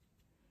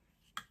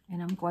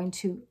 And I'm going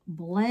to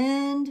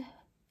blend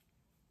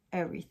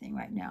everything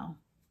right now,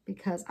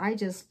 because I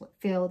just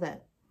feel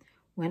that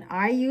when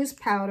I use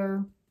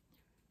powder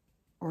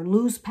or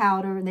loose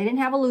powder, and they didn't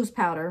have a loose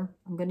powder,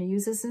 I'm going to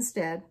use this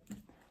instead.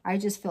 I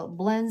just feel it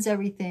blends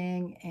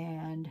everything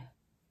and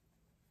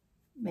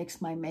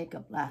makes my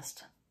makeup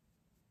last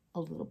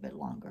a little bit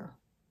longer.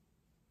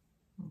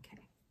 Okay.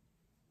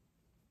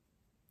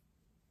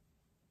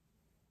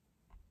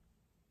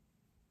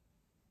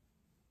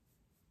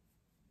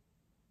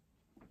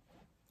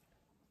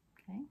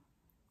 Okay.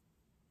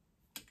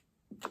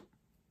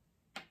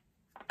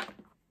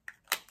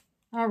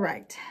 All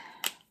right.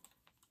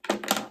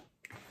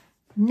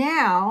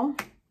 Now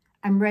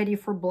I'm ready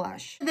for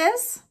blush.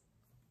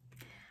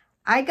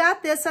 I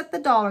got this at the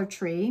Dollar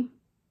Tree.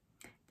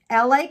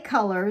 LA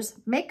Colors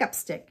makeup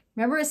stick.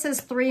 Remember it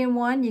says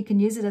 3-in-1? You can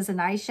use it as an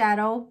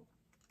eyeshadow,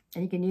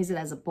 and you can use it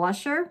as a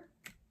blusher,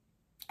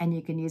 and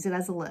you can use it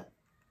as a lip.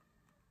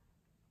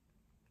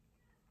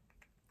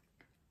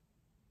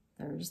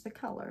 There's the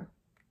color.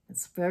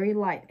 It's very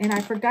light. And I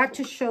forgot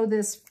to show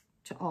this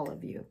to all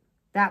of you.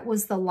 That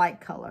was the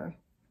light color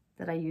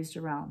that I used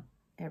around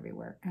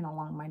everywhere and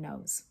along my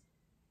nose.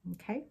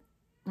 Okay?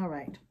 All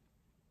right.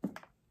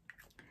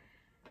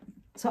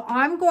 So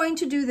I'm going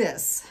to do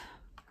this.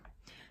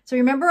 So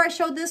remember I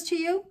showed this to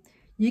you?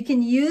 You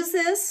can use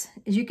this,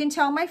 as you can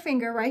tell my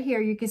finger right here,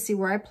 you can see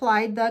where I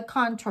applied the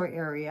contour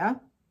area.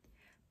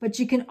 But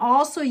you can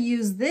also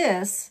use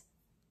this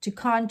to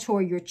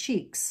contour your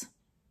cheeks.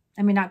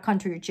 I mean, not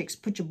contour your cheeks,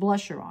 put your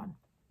blusher on,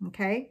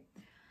 okay?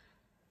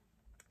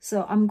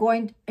 So I'm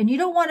going, and you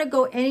don't want to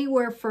go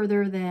anywhere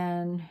further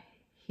than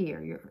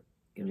here,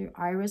 your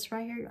iris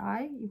right here, your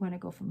eye. You want to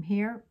go from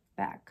here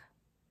back,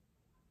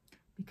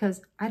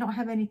 because I don't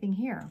have anything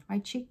here. My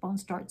cheekbone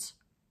starts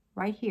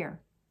right here,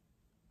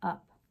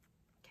 up,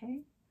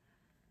 okay?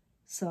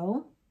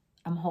 So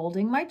I'm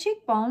holding my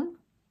cheekbone.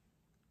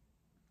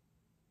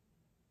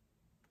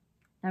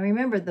 Now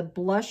remember, the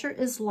blusher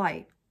is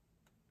light.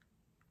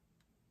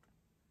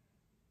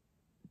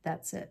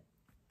 That's it.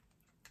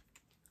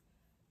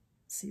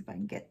 Let's see if I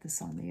can get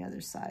this on the other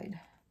side.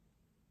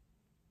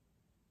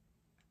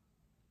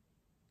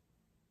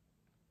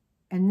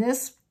 And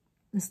this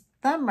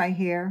thumb right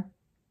here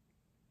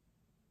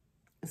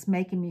is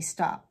making me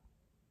stop,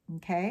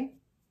 okay?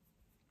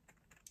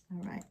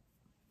 All right.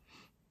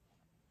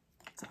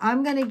 So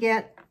I'm gonna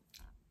get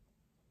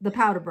the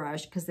powder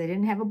brush, because they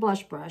didn't have a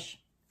blush brush,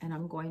 and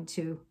I'm going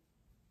to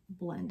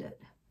blend it.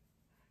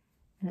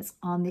 And it's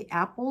on the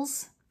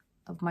apples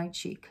of my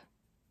cheek.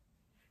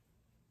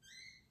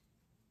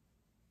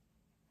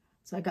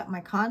 So I got my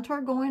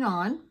contour going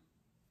on.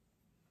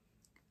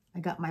 I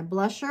got my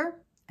blusher,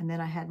 and then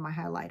I had my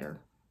highlighter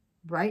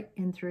right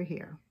in through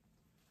here.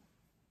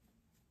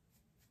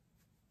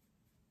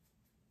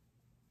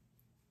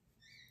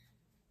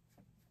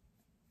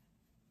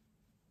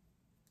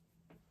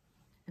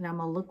 And I'm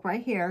gonna look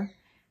right here,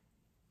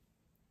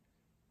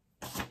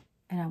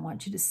 and I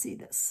want you to see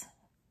this.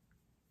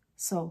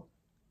 So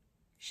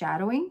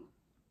shadowing,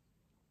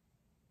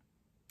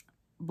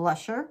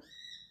 blusher,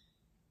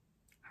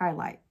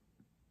 highlight,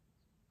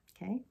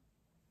 okay?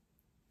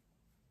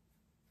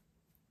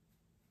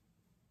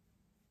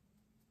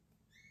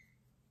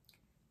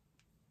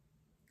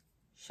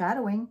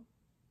 Shadowing,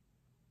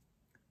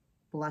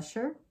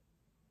 blusher,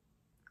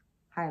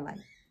 highlight,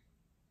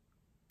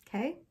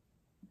 okay?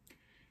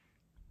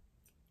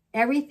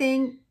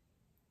 Everything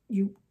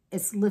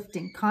it's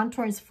lifting.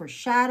 Contour is for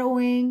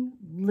shadowing,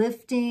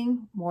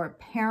 lifting, more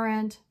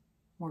apparent,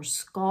 more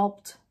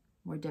sculpt,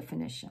 more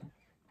definition,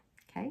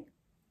 okay?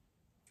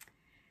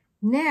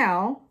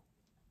 Now,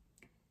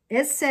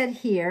 it said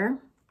here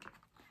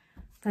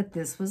that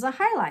this was a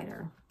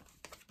highlighter.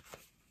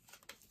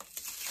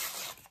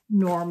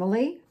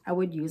 Normally, I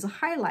would use a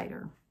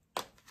highlighter,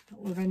 but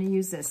we're going to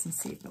use this and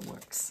see if it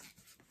works.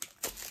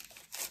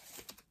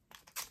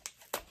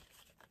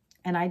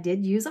 And I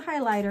did use a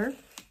highlighter,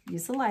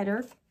 use a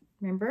lighter,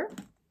 remember?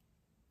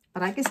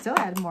 But I can still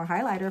add more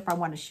highlighter if I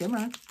want to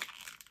shimmer.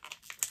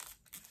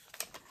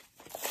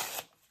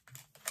 It's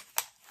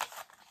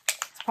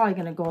probably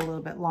going to go a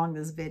little bit long,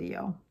 this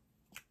video.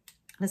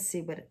 Let's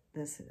see what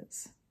this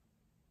is.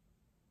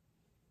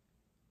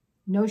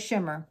 No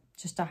shimmer,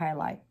 just a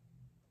highlight.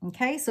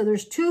 Okay, so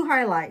there's two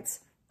highlights.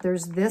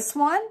 There's this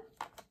one.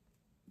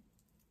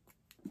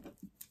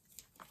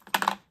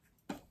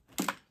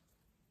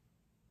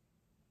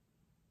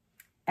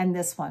 And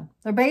this one.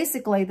 They're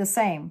basically the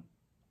same.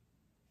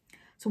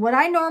 So what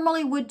I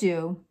normally would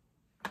do,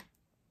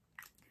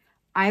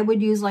 I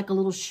would use like a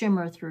little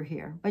shimmer through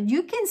here. But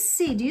you can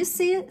see, do you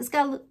see it? It's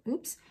got,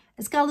 oops,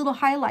 it's got a little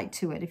highlight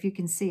to it if you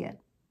can see it.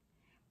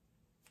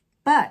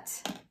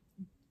 But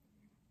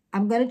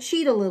I'm going to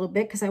cheat a little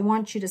bit because I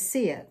want you to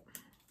see it.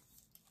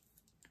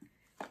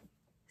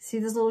 See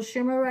this little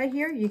shimmer right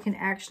here? You can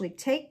actually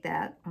take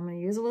that. I'm going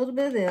to use a little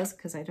bit of this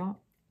because I don't,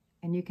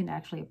 and you can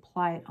actually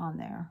apply it on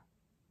there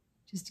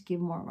just to give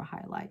more of a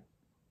highlight.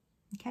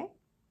 Okay?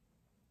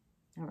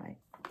 All right.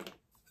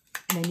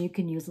 And then you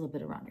can use a little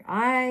bit around your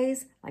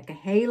eyes, like a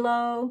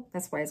halo.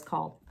 That's why it's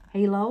called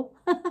Halo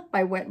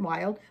by Wet n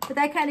Wild. But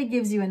that kind of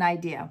gives you an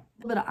idea. A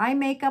little bit of eye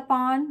makeup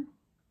on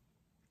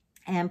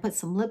and put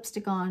some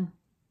lipstick on,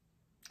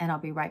 and I'll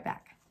be right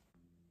back.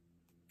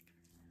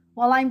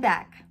 Well, I'm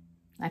back.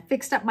 I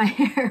fixed up my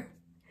hair.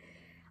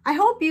 I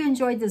hope you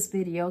enjoyed this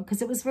video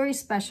because it was very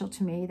special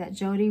to me that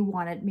Jody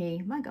wanted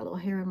me. I got a little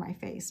hair in my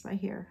face right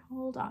here.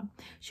 Hold on.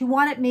 She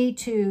wanted me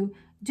to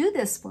do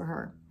this for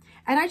her.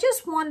 And I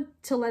just want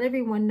to let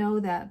everyone know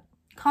that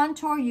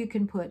contour, you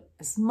can put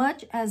as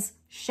much as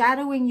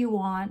shadowing you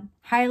want,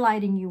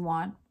 highlighting you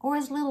want, or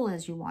as little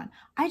as you want.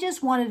 I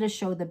just wanted to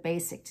show the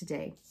basic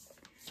today.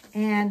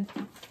 And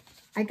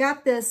I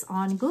got this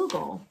on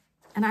Google,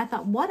 and I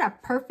thought, what a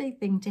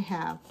perfect thing to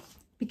have.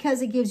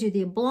 Because it gives you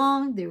the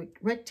oblong, the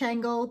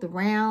rectangle, the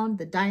round,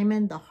 the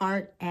diamond, the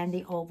heart, and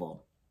the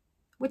oval,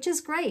 which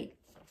is great.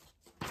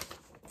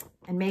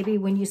 And maybe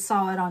when you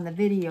saw it on the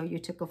video, you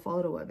took a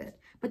photo of it.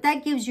 But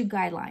that gives you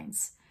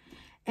guidelines.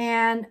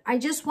 And I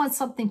just want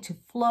something to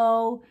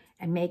flow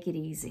and make it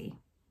easy.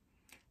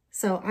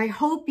 So I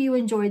hope you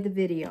enjoyed the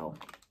video.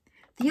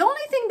 The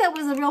only thing that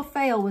was a real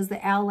fail was the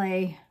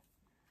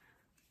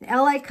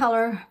LA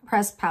color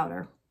pressed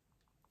powder.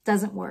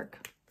 Doesn't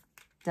work.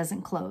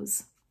 Doesn't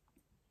close.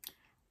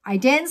 I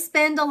didn't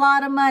spend a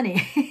lot of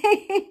money.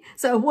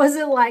 So it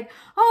wasn't like,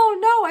 oh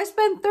no, I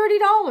spent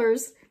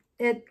 $30.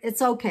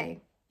 It's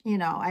okay. You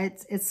know,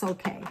 it's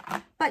okay.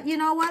 But you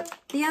know what?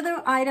 The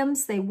other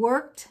items, they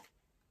worked.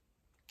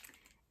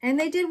 And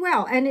they did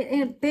well. And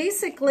it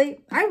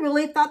basically, I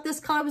really thought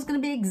this color was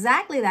going to be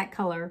exactly that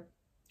color.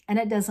 And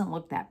it doesn't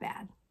look that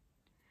bad.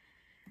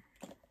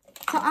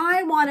 So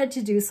I wanted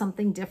to do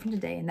something different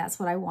today. And that's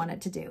what I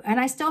wanted to do. And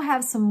I still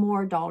have some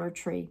more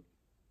DollarTree.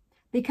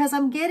 Because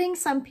I'm getting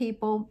some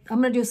people,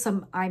 I'm going to do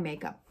some eye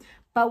makeup.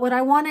 But what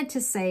I wanted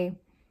to say,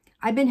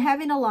 I've been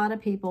having a lot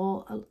of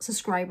people,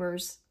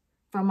 subscribers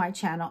from my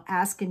channel,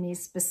 asking me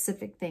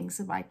specific things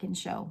if I can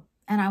show.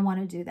 And I want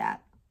to do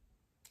that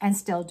and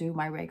still do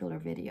my regular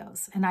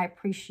videos. And I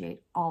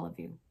appreciate all of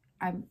you.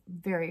 I'm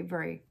very,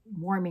 very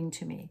warming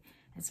to me.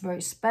 It's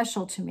very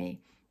special to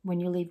me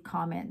when you leave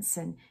comments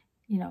and,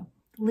 you know,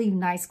 leave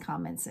nice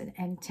comments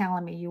and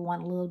telling me you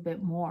want a little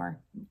bit more.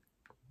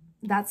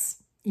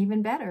 That's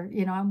even better.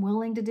 You know, I'm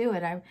willing to do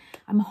it.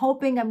 I'm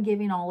hoping I'm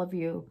giving all of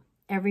you,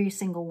 every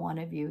single one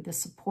of you, the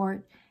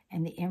support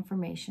and the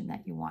information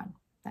that you want.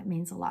 That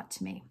means a lot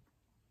to me.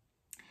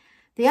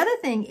 The other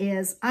thing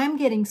is I'm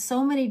getting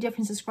so many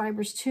different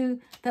subscribers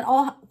too, that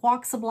all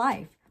walks of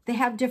life. They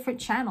have different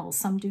channels.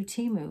 Some do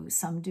Temu,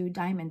 some do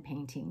diamond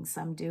painting,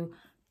 some do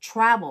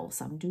travel,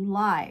 some do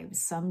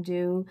lives, some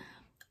do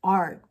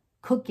art,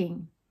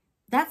 cooking.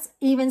 That's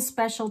even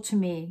special to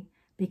me,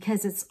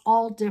 because it's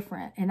all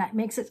different, and that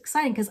makes it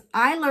exciting because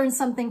I learned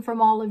something from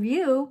all of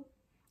you,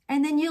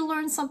 and then you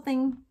learn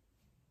something,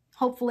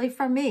 hopefully,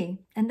 from me.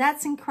 And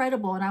that's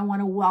incredible, and I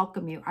want to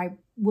welcome you. I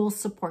will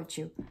support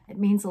you. It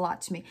means a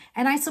lot to me.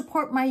 And I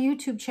support my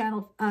YouTube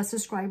channel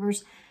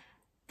subscribers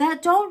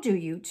that don't do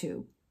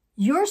YouTube.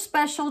 You're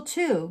special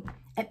too.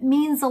 It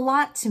means a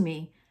lot to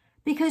me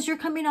because you're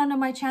coming onto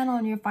my channel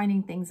and you're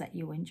finding things that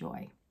you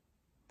enjoy.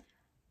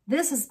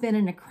 This has been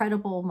an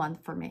incredible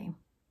month for me.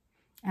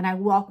 And I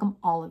welcome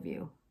all of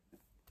you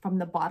from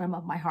the bottom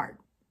of my heart.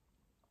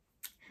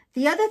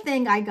 The other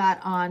thing I got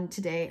on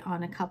today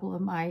on a couple of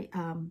my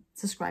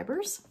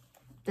subscribers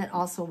that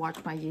also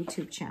watch my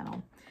YouTube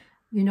channel.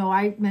 You know,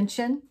 I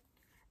mentioned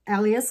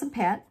Alias and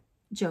Pet,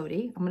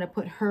 Jody. I'm going to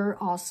put her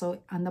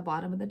also on the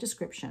bottom of the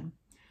description.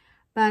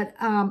 But,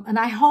 and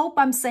I hope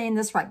I'm saying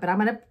this right, but I'm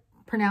going to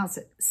pronounce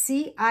it.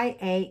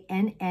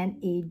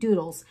 C-I-A-N-N-E,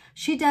 Doodles.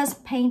 She does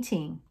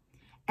painting,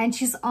 and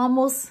she's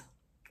almost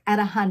at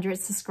 100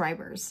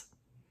 subscribers.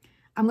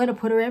 I'm going to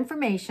put her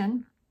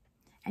information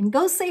and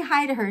go say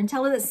hi to her and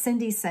tell her that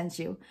Cindy sent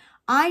you.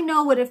 I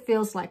know what it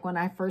feels like when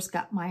I first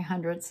got my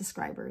 100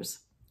 subscribers.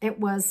 It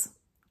was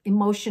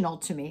emotional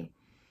to me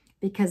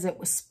because it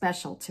was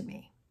special to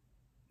me.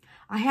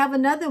 I have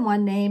another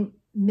one named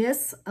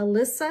Miss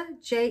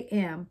Alyssa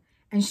J.M.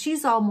 and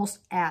she's almost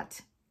at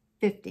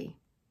 50.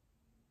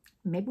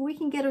 Maybe we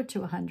can get her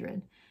to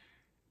 100.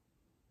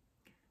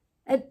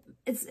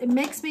 It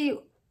makes me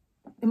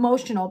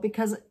emotional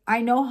because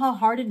I know how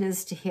hard it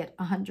is to hit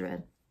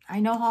 100. I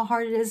know how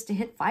hard it is to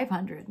hit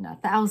 500 and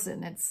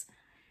 1,000. It's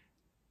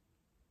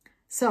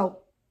so,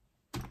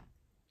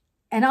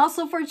 and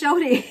also for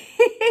Jody,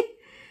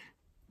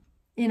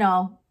 you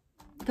know,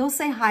 go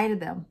say hi to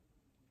them,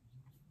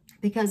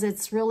 because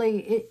it's really,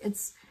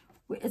 it's,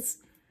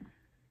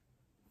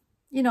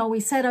 you know, we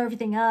set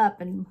everything up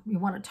and we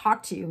want to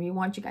talk to you. We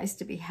want you guys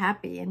to be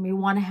happy and we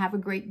want to have a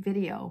great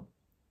video.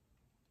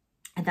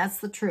 And that's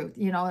the truth.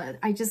 You know,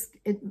 I just,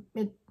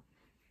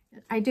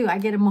 I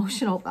get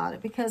emotional about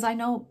it, because I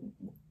know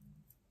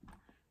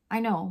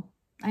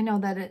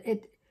that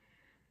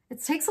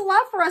it takes a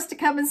lot for us to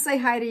come and say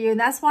hi to you. And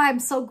that's why I'm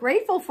so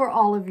grateful for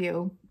all of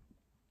you.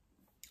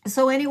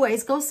 So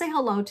anyways, go say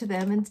hello to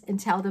them and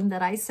tell them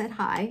that I said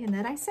hi and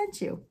that I sent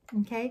you.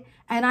 Okay.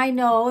 And I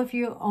know if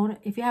you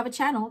have a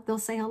channel, they'll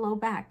say hello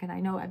back. And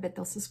I bet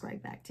they'll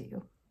subscribe back to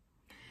you.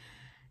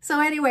 So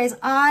anyways,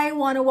 I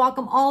want to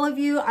welcome all of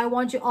you. I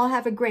want you all to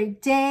have a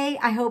great day.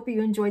 I hope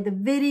you enjoyed the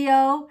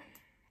video.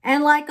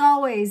 And like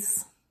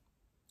always,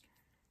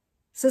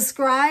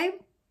 subscribe,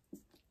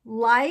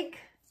 like,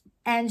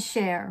 and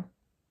share.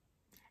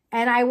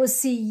 And I will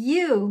see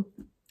you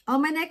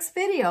on my next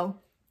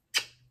video.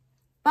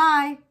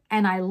 Bye.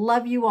 And I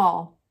love you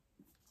all.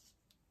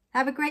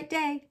 Have a great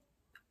day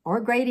or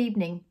a great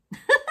evening.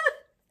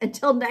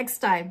 Until next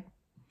time,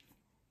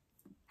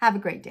 have a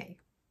great day.